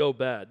things go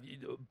bad.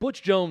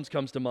 Butch Jones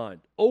comes to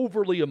mind,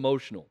 overly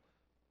emotional.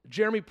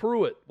 Jeremy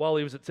Pruitt, while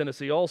he was at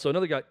Tennessee also,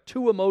 another guy,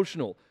 too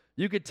emotional.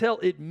 You could tell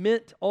it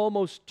meant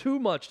almost too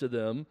much to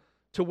them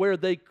to where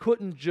they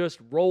couldn't just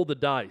roll the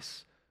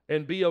dice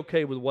and be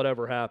okay with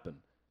whatever happened.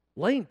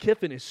 Lane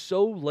Kiffin is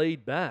so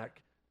laid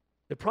back,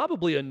 and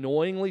probably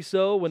annoyingly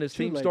so when his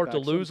teams start to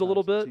lose a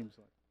little bit,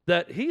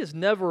 that he is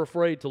never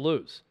afraid to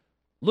lose.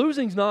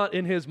 Losing's not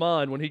in his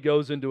mind when he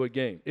goes into a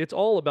game. It's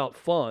all about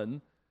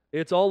fun.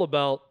 It's all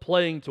about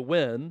playing to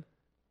win,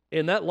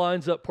 and that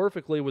lines up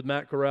perfectly with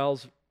Matt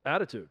Corral's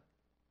attitude.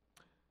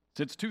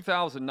 Since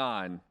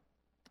 2009,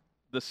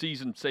 the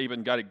season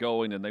Saban got it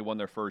going and they won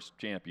their first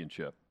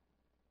championship.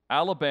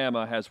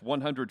 Alabama has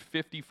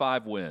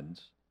 155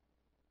 wins.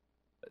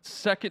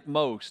 Second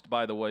most,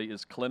 by the way,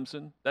 is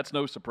Clemson. That's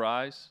no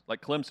surprise.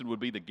 Like, Clemson would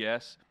be the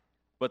guess.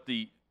 But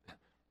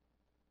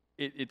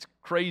it's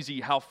crazy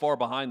how far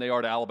behind they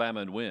are to Alabama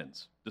in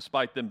wins,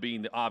 despite them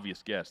being the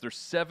obvious guess. There's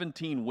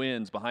 17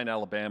 wins behind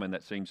Alabama in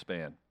that same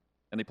span,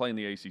 and they play in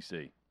the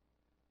ACC.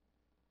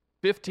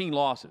 15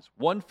 losses,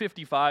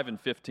 155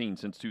 and 15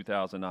 since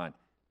 2009.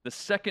 The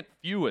second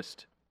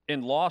fewest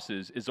in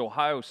losses is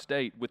Ohio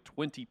State with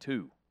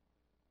 22.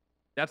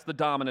 That's the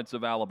dominance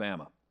of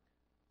Alabama.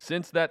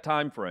 Since that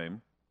time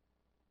frame,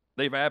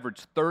 they've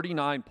averaged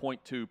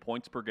 39.2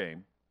 points per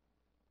game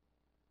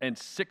and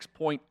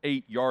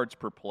 6.8 yards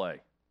per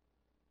play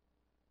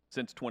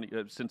since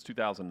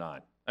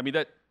 2009. I mean,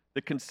 that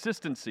the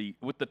consistency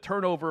with the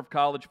turnover of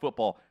college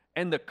football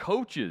and the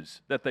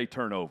coaches that they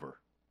turn over.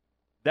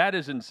 That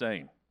is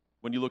insane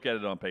when you look at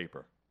it on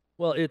paper.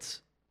 Well,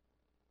 it's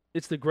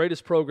the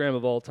greatest program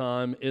of all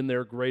time in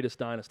their greatest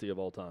dynasty of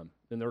all time,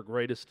 in their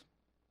greatest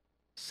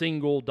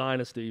single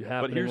dynasty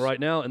happening right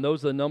now, and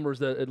those are the numbers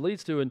that it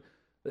leads to. And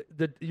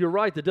you're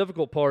right, the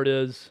difficult part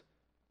is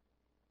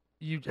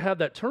you have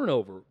that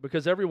turnover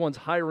because everyone's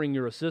hiring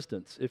your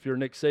assistants if you're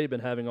Nick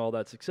Saban having all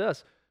that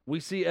success.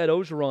 We see Ed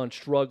Ogeron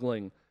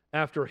struggling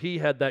after he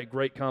had that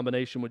great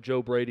combination with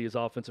Joe Brady as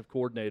offensive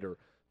coordinator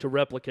to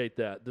replicate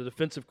that. The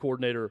defensive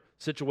coordinator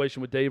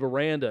situation with Dave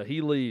Aranda,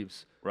 he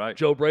leaves. Right.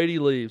 Joe Brady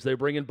leaves. They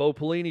bring in Bo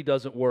Pelini,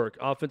 doesn't work.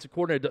 Offensive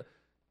coordinator.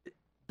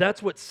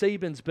 That's what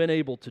Saban's been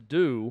able to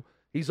do.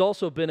 He's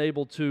also been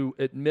able to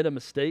admit a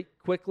mistake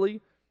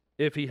quickly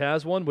if he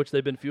has one, which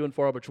they've been few and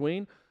far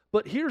between.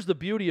 But here's the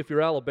beauty if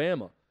you're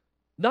Alabama.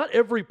 Not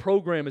every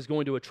program is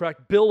going to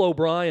attract Bill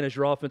O'Brien as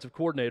your offensive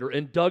coordinator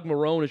and Doug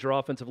Marrone as your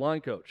offensive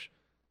line coach.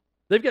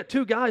 They've got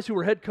two guys who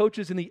were head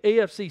coaches in the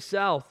AFC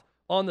South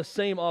on the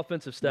same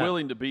offensive staff.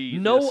 Willing to be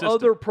no assistant.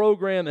 other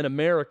program in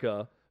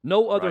America,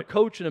 no other Right.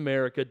 coach in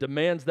America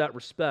demands that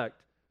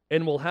respect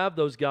and will have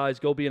those guys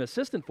go be an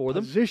assistant for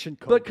them. Position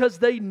coach. Because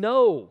they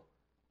know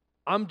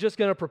I'm just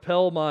going to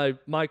propel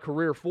my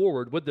career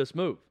forward with this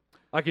move.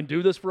 I can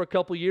do this for a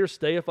couple years,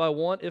 stay if I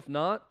want. If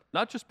not,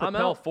 Not just I'm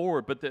propel out.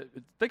 forward, but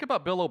think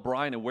about Bill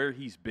O'Brien and where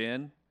he's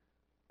been,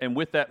 and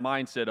with that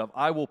mindset of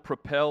I will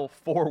propel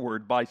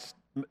forward by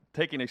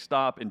taking a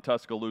stop in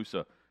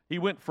Tuscaloosa. He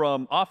went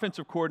from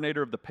offensive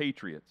coordinator of the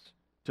Patriots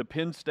to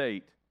Penn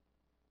State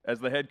as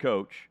the head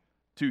coach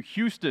to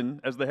Houston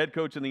as the head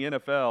coach in the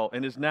NFL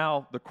and is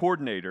now the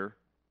coordinator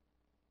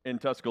in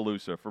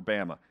Tuscaloosa for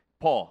Bama.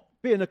 Paul.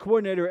 Being a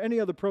coordinator, any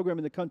other program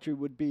in the country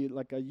would be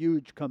like a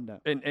huge come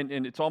down. And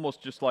it's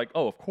almost just like,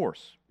 oh, of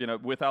course. You know,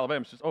 with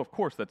Alabama, it's just, oh, of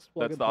course, that's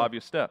the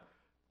obvious step.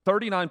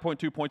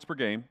 39.2 points per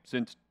game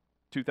since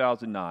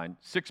 2009.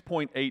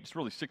 6.8, it's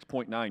really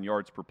 6.9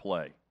 yards per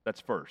play.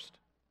 That's first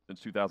since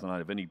 2009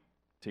 of any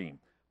team.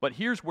 But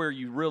here's where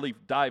you really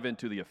dive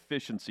into the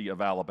efficiency of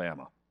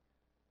Alabama.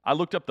 I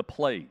looked up the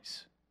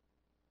plays,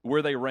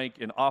 where they rank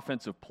in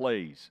offensive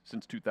plays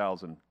since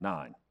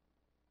 2009.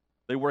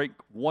 They rank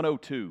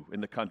 102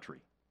 in the country.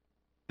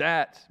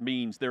 That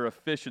means their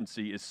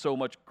efficiency is so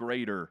much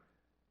greater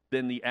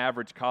than the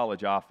average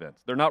college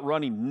offense. They're not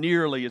running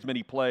nearly as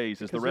many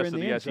plays as the rest of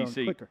the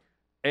SEC.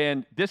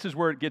 And this is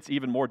where it gets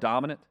even more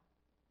dominant.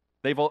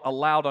 They've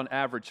allowed on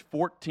average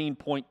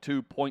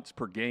 14.2 points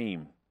per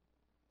game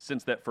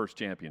since that first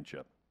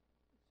championship.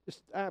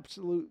 Just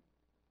absolute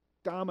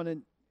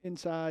dominant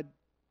inside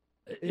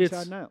It's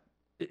and out.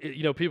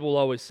 People will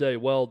always say,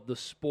 well, the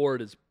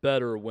sport is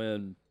better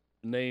when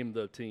name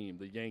the team,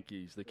 the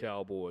Yankees, the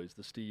Cowboys,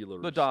 the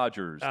Steelers, The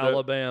Dodgers,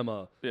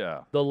 Alabama,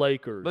 the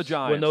Lakers, the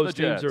Giants, when those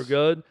the teams Jets, are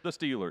good. the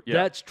Steelers. Yeah.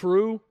 That's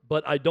true,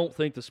 but I don't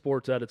think the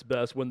sport's at its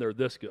best when they're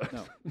this good.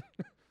 No.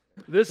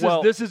 This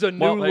is a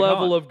new hang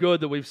level on. of good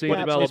that we've seen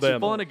But from it's Alabama.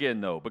 fun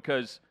again though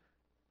because.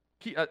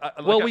 We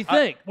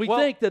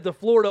think that the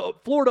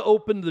Florida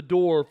opened the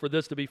door for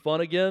this to be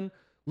fun again.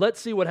 Let's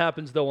see what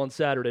happens though on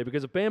Saturday,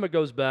 because if Bama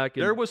goes back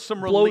and There was some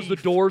blows the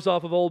relief doors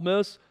off of Ole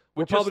Miss,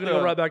 we're with probably just going to go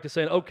the- right back to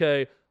saying,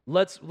 okay,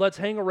 let's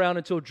hang around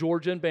until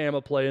Georgia and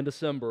Bama play in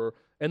December,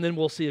 and then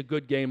we'll see a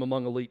good game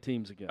among elite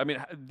teams again. I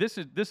mean, this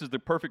is the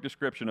perfect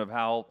description of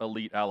how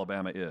elite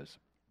Alabama is.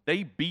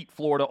 They beat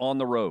Florida on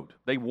the road.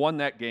 They won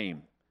that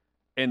game,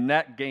 and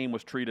that game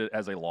was treated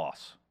as a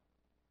loss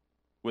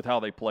with how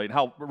they played,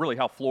 how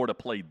Florida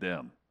played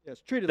them. Yeah,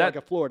 it's treated That- like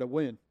a Florida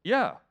win.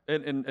 Yeah,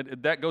 and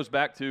that goes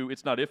back to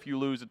it's not if you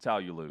lose, it's how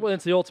you lose. Well,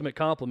 it's the ultimate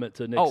compliment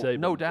to Nick Saban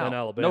no doubt, and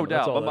Alabama. no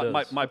That's doubt. all But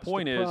that my is.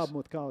 point the is problem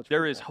with college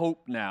there is football.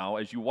 hope now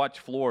as you watch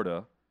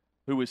Florida,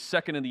 who is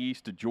second in the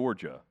East to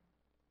Georgia,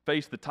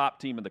 face the top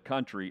team in the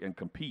country and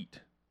compete.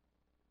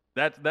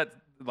 That's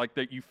like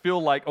that. You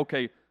feel like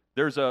okay,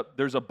 there's a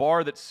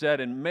bar that's set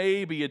and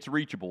maybe it's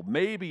reachable,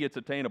 maybe it's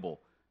attainable,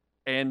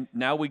 and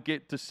now we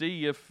get to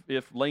see if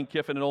Lane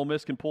Kiffin and Ole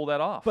Miss can pull that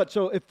off. But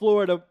so if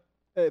Florida,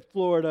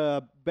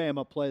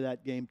 Bama play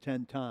that game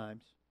 10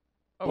 times,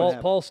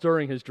 Paul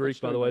stirring his drink,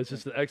 by the stirring way. my It's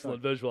just an drink.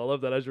 excellent visual. I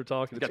love that as you're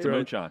talking. He's got It's some great.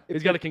 moonshine.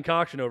 He's got a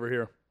concoction over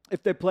here.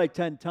 if they play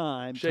 10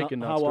 times, Shaken,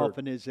 not how stirred.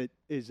 often is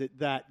it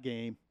that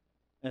game,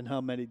 and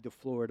how many do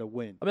Florida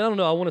win? I mean, I don't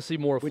know. I want to see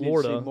more of We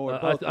Florida. need to see more.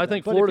 of I both of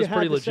think them. Florida's but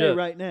if you pretty had to say legit.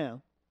 right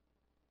now,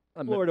 I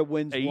mean, Florida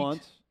wins 8?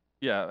 once.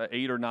 Yeah,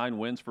 8 or 9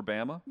 wins for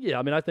Bama. yeah,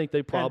 I mean, I think they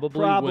And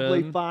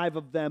probably win. 5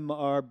 of them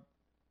are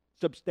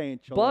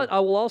substantial. But I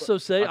will also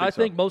say I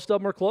think so. most of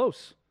them are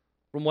close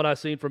from what I've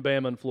seen from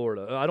Bama and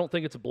Florida. I don't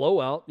think it's a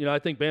blowout. I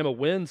think Bama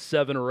wins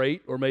 7 or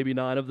 8 or maybe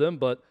 9 of them,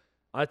 but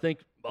I think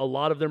a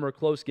lot of them are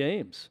close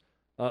games,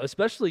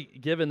 especially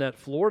given that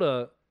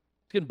Florida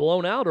was getting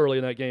blown out early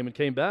in that game and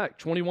came back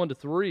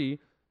 21-3,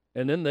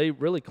 and then they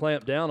really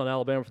clamped down on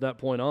Alabama from that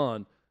point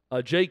on.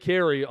 Jay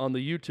Carey on the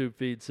YouTube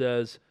feed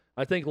says,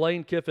 I think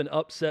Lane Kiffin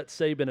upset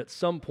Saban at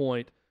some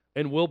point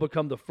and will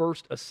become the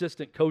first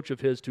assistant coach of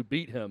his to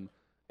beat him,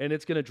 and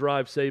it's going to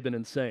drive Saban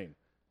insane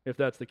if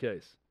that's the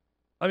case.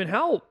 I mean,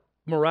 how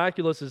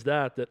miraculous is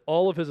that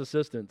all of his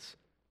assistants,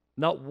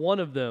 not one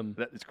of them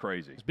That is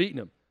crazy. is beating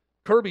him?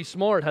 Kirby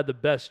Smart had the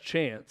best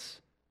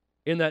chance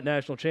in that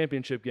national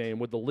championship game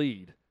with the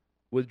lead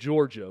with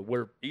Georgia,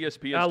 where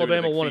ESPN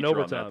Alabama won in on that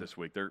overtime. this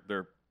week.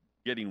 They're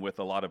getting with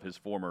a lot of his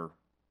former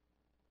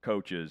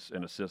coaches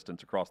and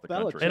assistants across the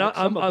Belichick. country. and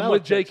Some of I'm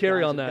with Jay Belichick's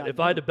Carey guys on have that. gotten If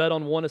I had to better. bet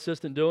on one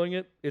assistant doing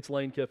it, it's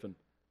Lane Kiffin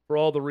for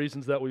all the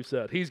reasons that we've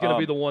said. He's going to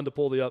be the one to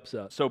pull the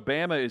upset. So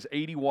Bama is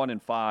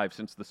 81-5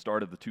 since the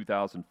start of the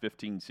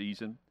 2015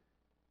 season.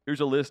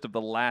 Here's a list of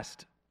the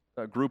last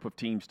group of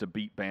teams to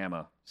beat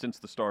Bama since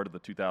the start of the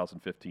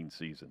 2015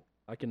 season.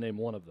 I can name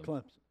one of them.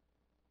 Clemson.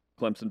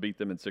 Clemson beat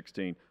them in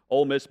 16.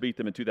 Ole Miss beat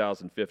them in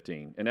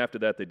 2015. And after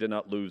that, they did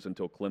not lose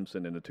until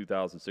Clemson in the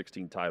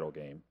 2016 title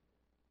game.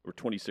 There were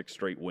 26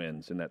 straight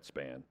wins in that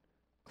span.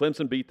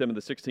 Clemson beat them in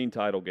the 16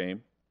 title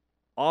game.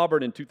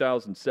 Auburn in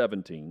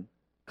 2017.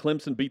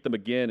 Clemson beat them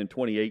again in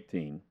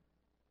 2018.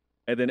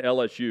 And then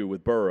LSU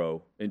with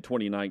Burrow in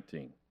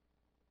 2019.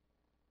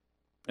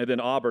 And then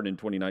Auburn in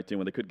 2019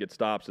 when they couldn't get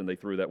stops and they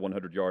threw that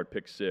 100-yard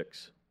pick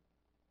six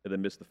and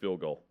then missed the field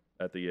goal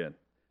at the end.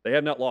 They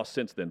have not lost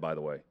since then, by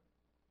the way.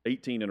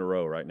 18 in a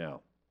row right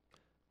now.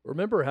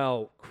 Remember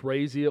how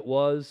crazy it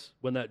was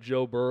when that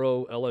Joe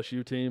Burrow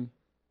LSU team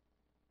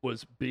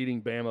was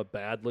beating Bama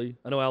badly?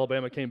 I know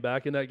Alabama came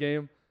back in that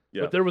game,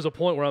 Yeah. but there was a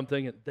point where I'm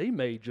thinking they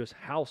may just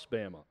house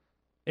Bama.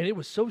 And it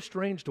was so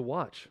strange to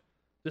watch,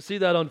 to see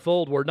that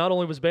unfold where not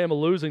only was Bama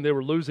losing, they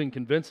were losing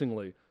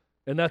convincingly.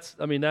 And it's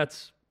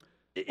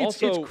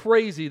Also-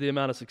 crazy the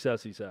amount of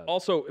success he's had.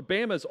 Also,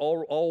 Bama's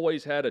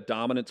always had a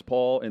dominance,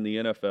 Paul, in the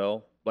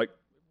NFL, like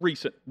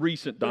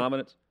recent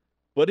dominance.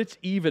 But it's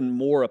even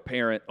more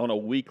apparent on a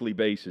weekly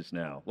basis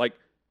now. Like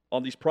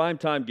on these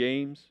primetime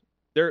games,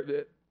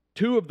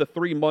 two of the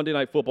 3 Monday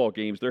Night Football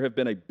games, there have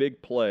been a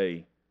big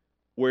play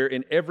where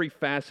in every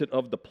facet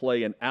of the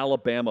play, an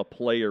Alabama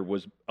player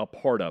was a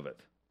part of it.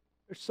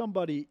 There's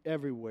somebody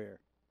everywhere.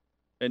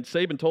 And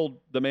Saban told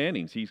the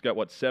Mannings he's got,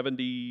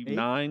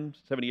 79,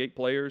 78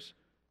 players,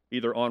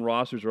 either on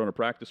rosters or on a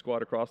practice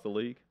squad across the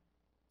league?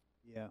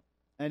 Yeah.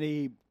 And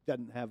he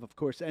doesn't have, of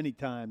course, any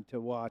time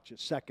to watch a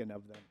second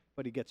of them,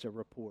 but he gets a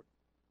report.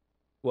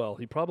 Well,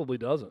 he probably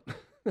doesn't.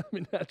 I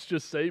mean, that's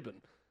just Saban.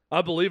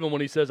 I believe him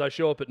when he says, I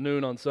show up at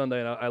noon on Sunday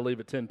and I leave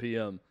at 10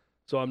 p.m.,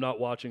 so I'm not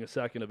watching a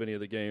second of any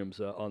of the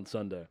games on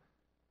Sunday.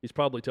 He's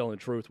probably telling the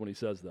truth when he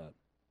says that.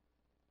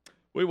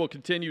 We will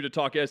continue to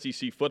talk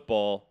SEC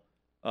football.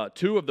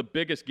 2 of the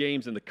biggest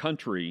games in the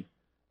country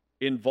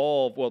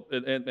involve,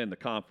 and the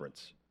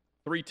conference.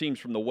 3 teams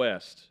from the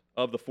West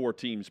of the 4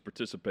 teams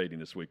participating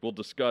this week. We'll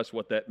discuss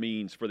what that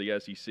means for the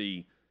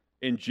SEC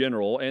in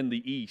general and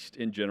the East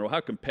in general. How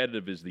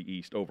competitive is the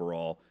East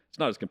overall? It's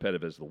not as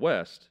competitive as the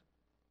West,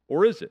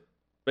 or is it,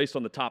 based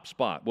on the top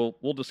spot?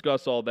 We'll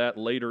discuss all that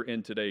later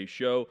in today's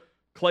show.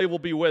 Clay will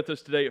be with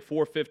us today at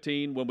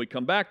 4:15. When we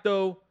come back,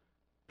 though,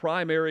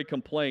 primary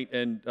complaint.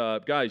 And,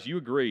 guys, you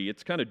agree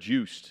it's kind of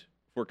juiced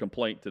for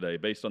complaint today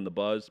based on the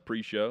buzz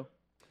pre-show?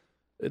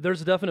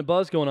 There's a definite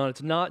buzz going on.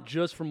 It's not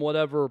just from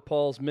whatever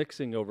Paul's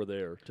mixing over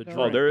there to drink.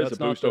 Oh, there is That's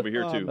a boost over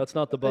here, too. That's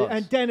not the buzz.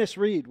 And Dennis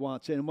Reed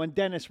wants in. When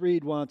Dennis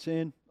Reed wants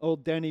in,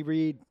 old Denny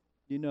Reed,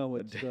 you know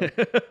it's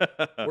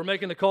We're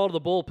making the call to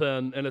the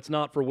bullpen, and it's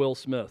not for Will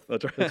Smith.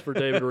 That's right. It's for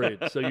David Reed.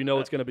 So you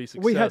know it's going to be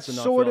success. we had and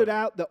not sorted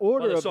failure. out the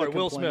order of the Sorry,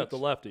 Will complaints. Smith, the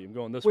lefty. I'm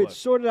going this We'd way.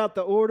 sorted out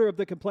the order of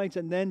the complaints,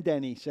 and then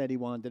Denny said he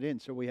wanted it in.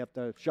 So we have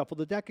to shuffle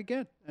the deck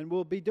again. And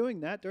we'll be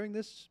doing that during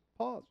this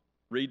pause.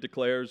 Reed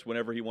declares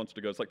whenever he wants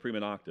to go. It's like prima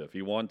nocta. If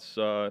he wants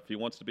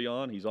to be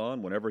on, he's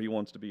on whenever he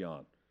wants to be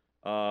on.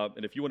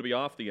 And if you want to be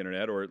off the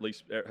internet, or at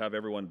least have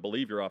everyone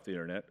believe you're off the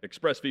internet,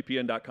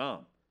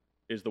 expressvpn.com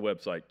is the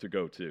website to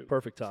go to.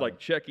 Perfect time. It's like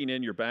checking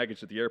in your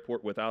baggage at the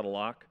airport without a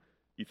lock.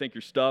 You think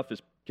your stuff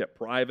is kept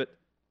private,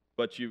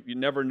 but you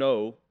never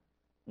know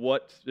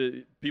what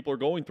people are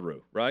going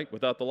through, right,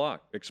 without the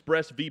lock.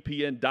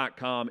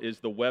 Expressvpn.com is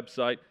the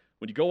website.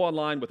 When you go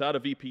online without a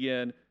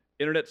VPN,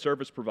 internet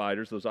service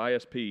providers, those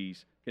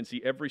ISPs, can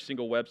see every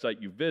single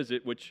website you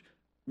visit, which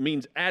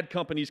means ad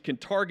companies can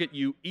target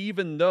you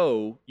even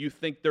though you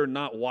think they're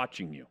not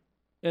watching you.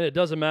 And it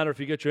doesn't matter if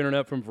you get your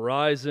internet from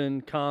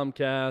Verizon,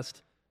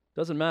 Comcast.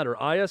 Doesn't matter.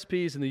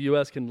 ISPs in the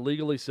U.S. can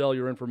legally sell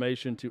your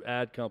information to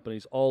ad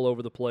companies all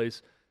over the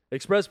place.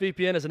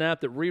 ExpressVPN is an app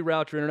that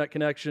reroutes your internet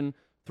connection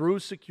through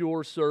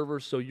secure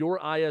servers so your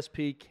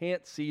ISP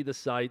can't see the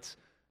sites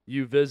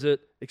you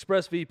visit.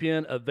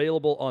 ExpressVPN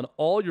available on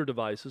all your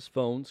devices,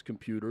 phones,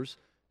 computers,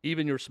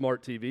 even your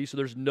smart TV. So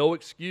there's no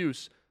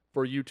excuse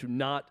for you to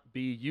not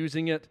be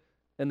using it.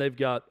 And they've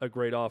got a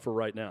great offer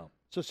right now.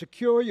 So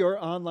secure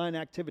your online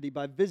activity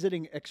by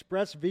visiting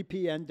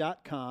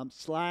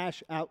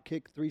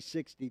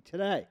expressvpn.com/Outkick360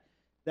 today.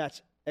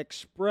 That's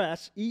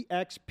Express,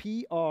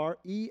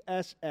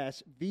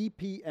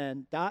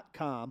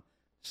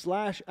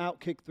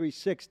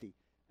 EXPRESSVPN.com/Outkick360.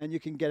 And you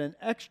can get an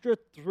extra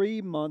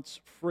 3 months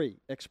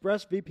free.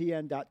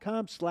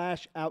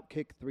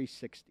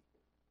 expressvpn.com/Outkick360.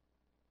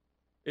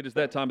 It is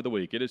that time of the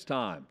week. It is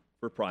time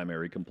for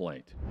primary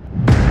complaint.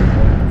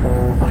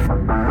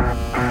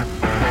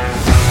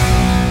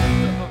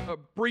 A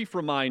brief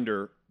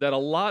reminder that a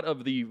lot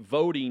of the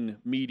voting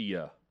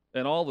media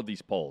and all of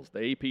these polls,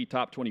 the AP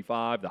Top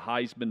 25, the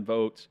Heisman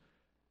votes,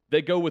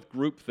 they go with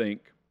groupthink,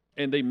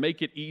 and they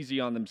make it easy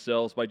on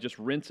themselves by just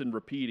rinse and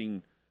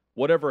repeating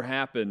whatever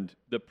happened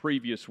the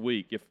previous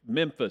week. If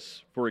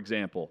Memphis, for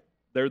example,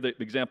 they're the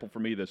example for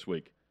me this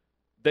week,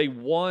 they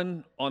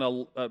won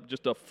on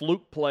just a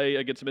fluke play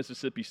against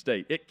Mississippi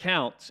State. It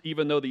counts,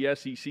 even though the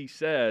SEC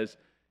says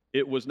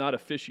it was not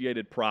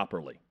officiated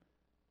properly.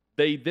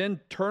 They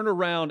then turn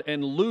around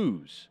and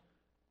lose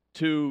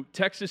to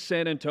Texas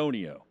San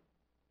Antonio.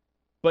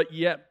 But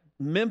yet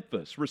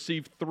Memphis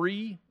received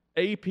 3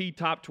 AP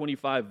Top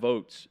 25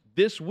 votes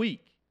this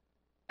week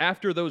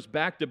after those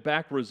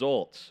back-to-back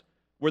results,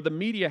 where the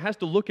media has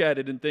to look at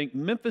it and think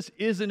Memphis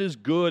isn't as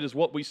good as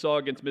what we saw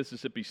against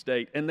Mississippi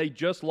State, and they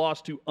just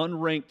lost to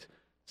unranked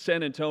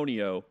San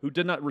Antonio, who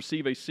did not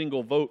receive a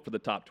single vote for the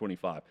top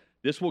 25.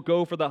 This will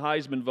go for the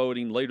Heisman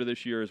voting later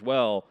this year as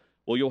well.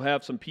 Well, you'll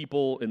have some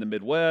people in the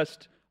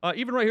Midwest,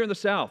 even right here in the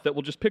South, that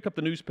will just pick up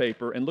the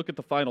newspaper and look at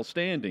the final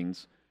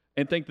standings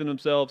and think to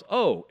themselves,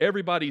 oh,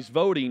 everybody's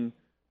voting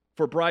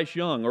for Bryce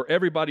Young, or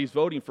everybody's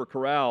voting for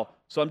Corral,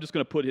 so I'm just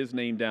going to put his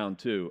name down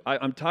too.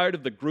 I'm tired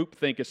of the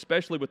groupthink,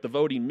 especially with the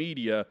voting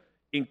media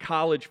in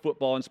college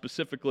football and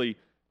specifically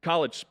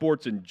college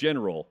sports in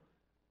general.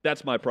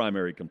 That's my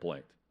primary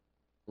complaint.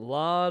 A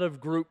lot of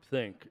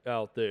groupthink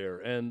out there,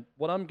 and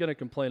what I'm going to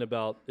complain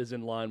about is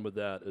in line with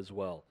that as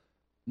well.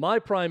 My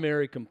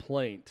primary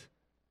complaint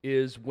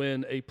is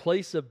when a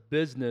place of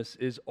business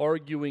is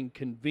arguing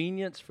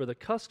convenience for the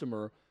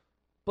customer,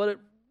 but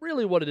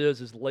really what it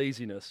is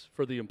laziness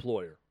for the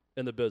employer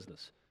and the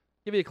business.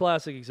 Give you a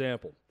classic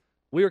example.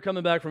 We were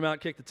coming back from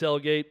Outkick the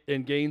Tailgate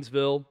in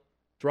Gainesville,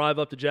 drive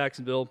up to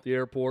Jacksonville, the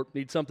airport,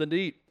 need something to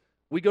eat.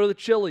 We go to the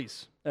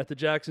Chili's at the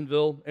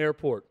Jacksonville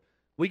airport.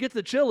 We get to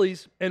the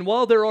Chili's, and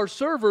while there are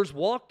servers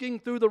walking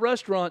through the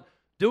restaurant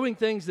doing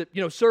things that,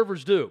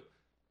 servers do,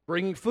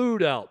 bringing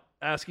food out,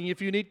 asking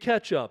if you need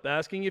ketchup,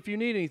 asking if you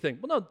need anything.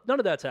 Well, no, none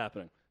of that's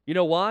happening. You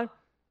know why?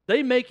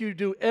 They make you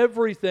do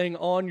everything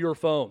on your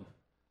phone.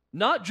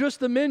 Not just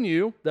the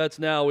menu that's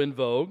now in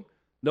vogue,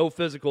 no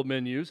physical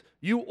menus.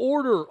 You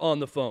order on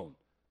the phone.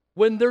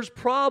 When there's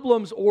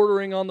problems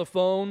ordering on the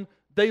phone,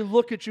 they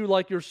look at you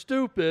like you're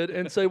stupid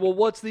and say, well,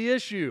 what's the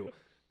issue?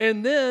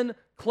 And then,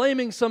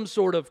 claiming some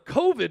sort of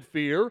COVID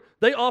fear,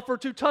 they offer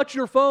to touch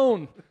your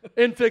phone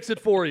and fix it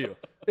for you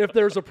if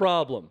there's a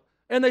problem.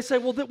 And they say,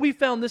 well, we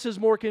found this is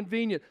more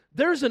convenient.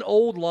 There's an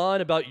old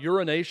line about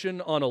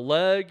urination on a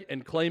leg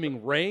and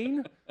claiming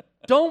rain.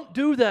 Don't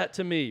do that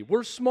to me.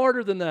 We're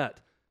smarter than that.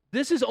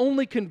 This is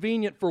only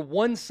convenient for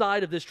one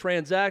side of this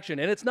transaction,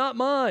 and it's not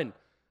mine.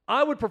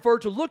 I would prefer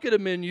to look at a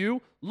menu,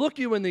 look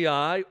you in the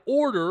eye,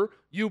 order,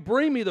 you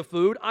bring me the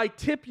food, I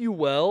tip you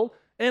well,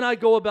 and I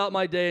go about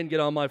my day and get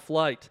on my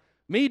flight.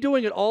 Me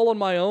doing it all on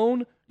my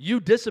own, you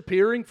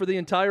disappearing for the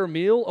entire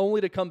meal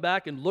only to come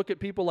back and look at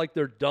people like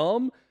they're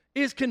dumb,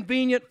 is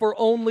convenient for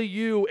only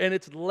you, and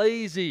it's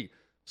lazy.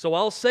 So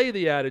I'll say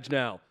the adage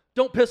now.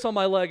 Don't piss on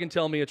my leg and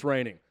tell me it's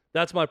raining.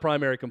 That's my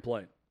primary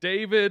complaint.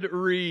 David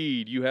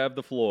Reed, you have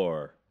the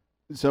floor.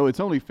 So it's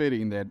only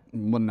fitting that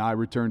when I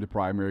return to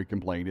primary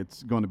complaint,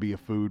 it's going to be a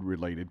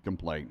food-related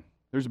complaint.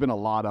 There's been a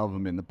lot of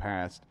them in the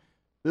past.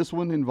 This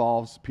one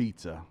involves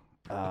pizza.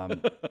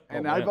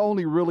 And I've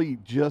only really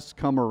just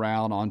come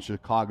around on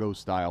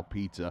Chicago-style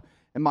pizza.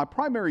 And my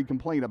primary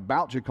complaint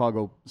about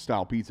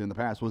Chicago-style pizza in the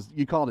past was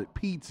you called it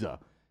pizza.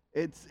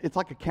 It's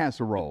like a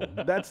casserole.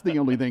 That's the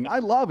only thing. I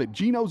love it.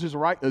 Gino's is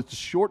right. It's a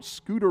short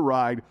scooter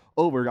ride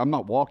over. I'm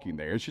not walking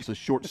there. It's just a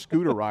short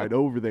scooter ride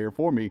over there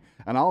for me.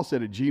 And I'll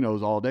sit at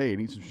Gino's all day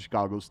and eat some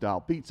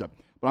Chicago-style pizza.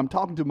 But I'm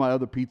talking to my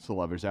other pizza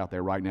lovers out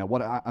there right now.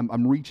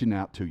 I'm reaching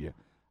out to you.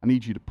 I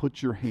need you to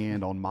put your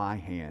hand on my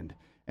hand,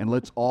 and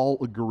let's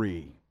all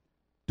agree.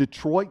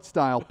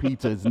 Detroit-style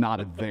pizza is not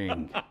a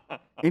thing.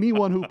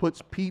 Anyone who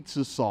puts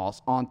pizza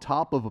sauce on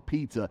top of a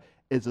pizza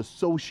is a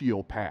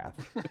sociopath.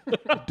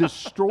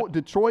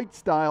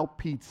 Detroit-style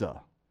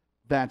pizza.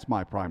 That's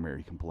my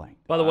primary complaint.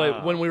 By the way,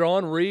 when we were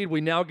on Reed,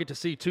 we now get to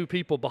see two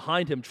people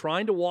behind him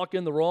trying to walk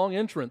in the wrong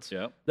entrance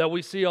that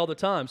we see all the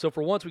time. So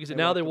for once, we can say,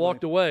 now they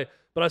walked away.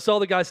 But I saw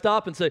the guy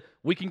stop and say,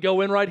 we can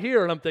go in right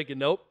here. And I'm thinking,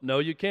 nope, no,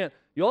 you can't.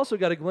 You also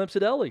got a glimpse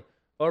at Ellie,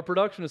 our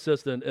production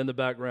assistant, in the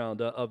background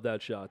of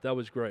that shot. That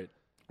was great.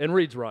 And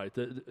Reed's right.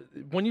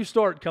 When you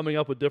start coming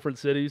up with different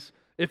cities,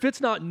 if it's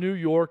not New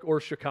York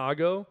or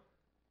Chicago,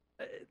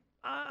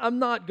 I'm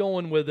not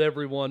going with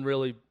everyone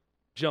really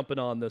jumping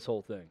on this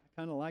whole thing.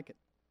 Kind of like it.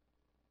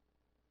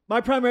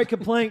 My primary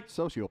complaint.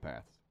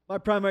 Sociopaths. My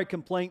primary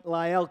complaint,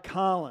 La'el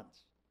Collins.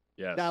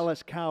 Yes.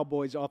 Dallas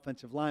Cowboys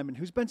offensive lineman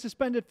who's been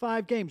suspended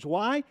 5 games.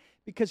 Why?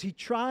 Because he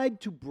tried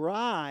to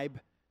bribe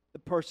the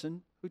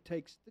person who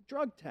takes the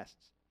drug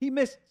tests. He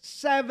missed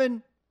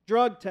 7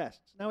 drug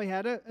tests. Now, he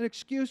had an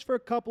excuse for a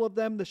couple of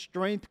them. The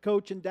strength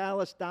coach in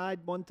Dallas died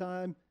one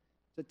time.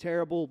 It's a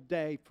terrible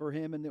day for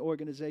him and the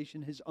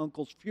organization. His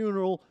uncle's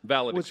funeral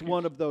was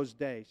one of those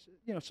days.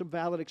 You know, some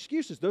valid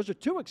excuses. Those are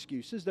 2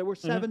 excuses. There were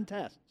 7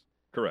 tests.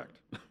 Correct.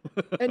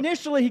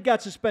 Initially, he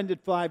got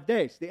suspended 5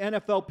 days. The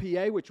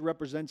NFLPA, which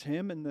represents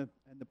him and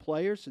the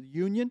players, the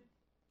union,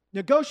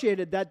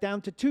 negotiated that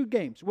down to 2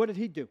 games. What did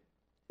he do?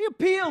 He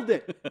appealed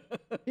it.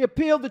 He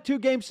appealed the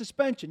 2-game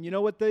suspension. You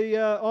know what the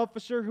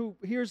officer who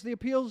hears the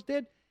appeals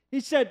did? He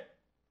said,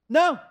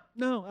 "No,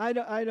 I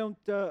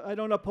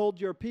don't uphold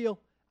your appeal.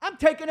 I'm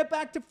taking it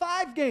back to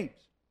 5 games."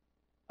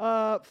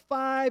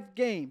 5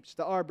 games,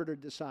 the arbiter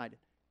decided.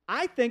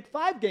 I think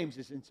 5 games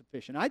is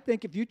insufficient. I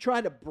think if you try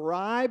to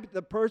bribe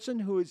the person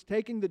who is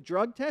taking the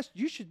drug test,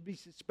 you should be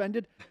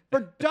suspended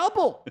for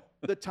double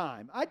the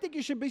time. I think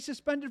you should be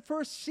suspended for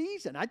a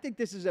season. I think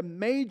this is a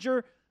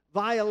major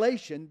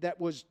violation that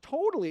was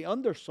totally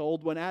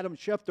undersold when Adam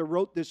Schefter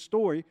wrote this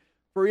story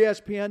for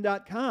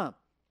ESPN.com.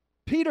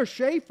 Peter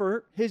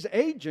Schaefer, his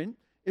agent,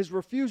 is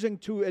refusing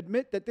to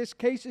admit that this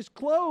case is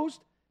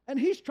closed, and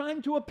he's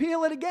trying to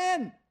appeal it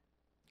again.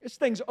 This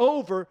thing's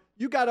over.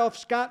 You got off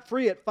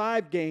scot-free at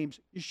 5 games.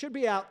 You should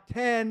be out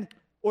 10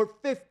 or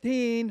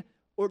 15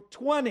 or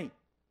 20.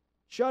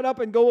 Shut up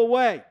and go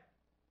away.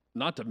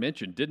 Not to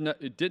mention,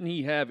 didn't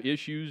he have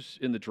issues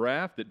in the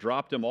draft that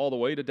dropped him all the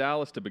way to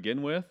Dallas to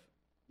begin with?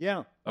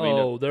 Yeah. I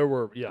mean, there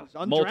were,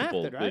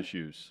 multiple right?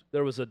 issues.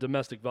 There was a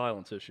domestic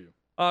violence issue.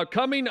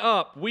 Coming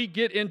up, we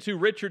get into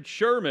Richard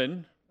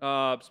Sherman.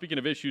 Speaking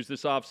of issues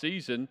this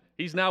offseason,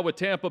 he's now with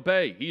Tampa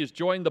Bay. He has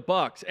joined the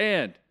Bucs.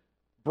 And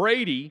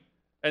Brady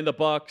and the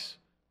Bucs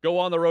go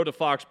on the road to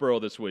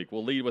Foxborough this week.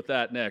 We'll lead with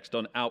that next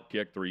on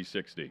Outkick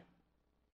 360.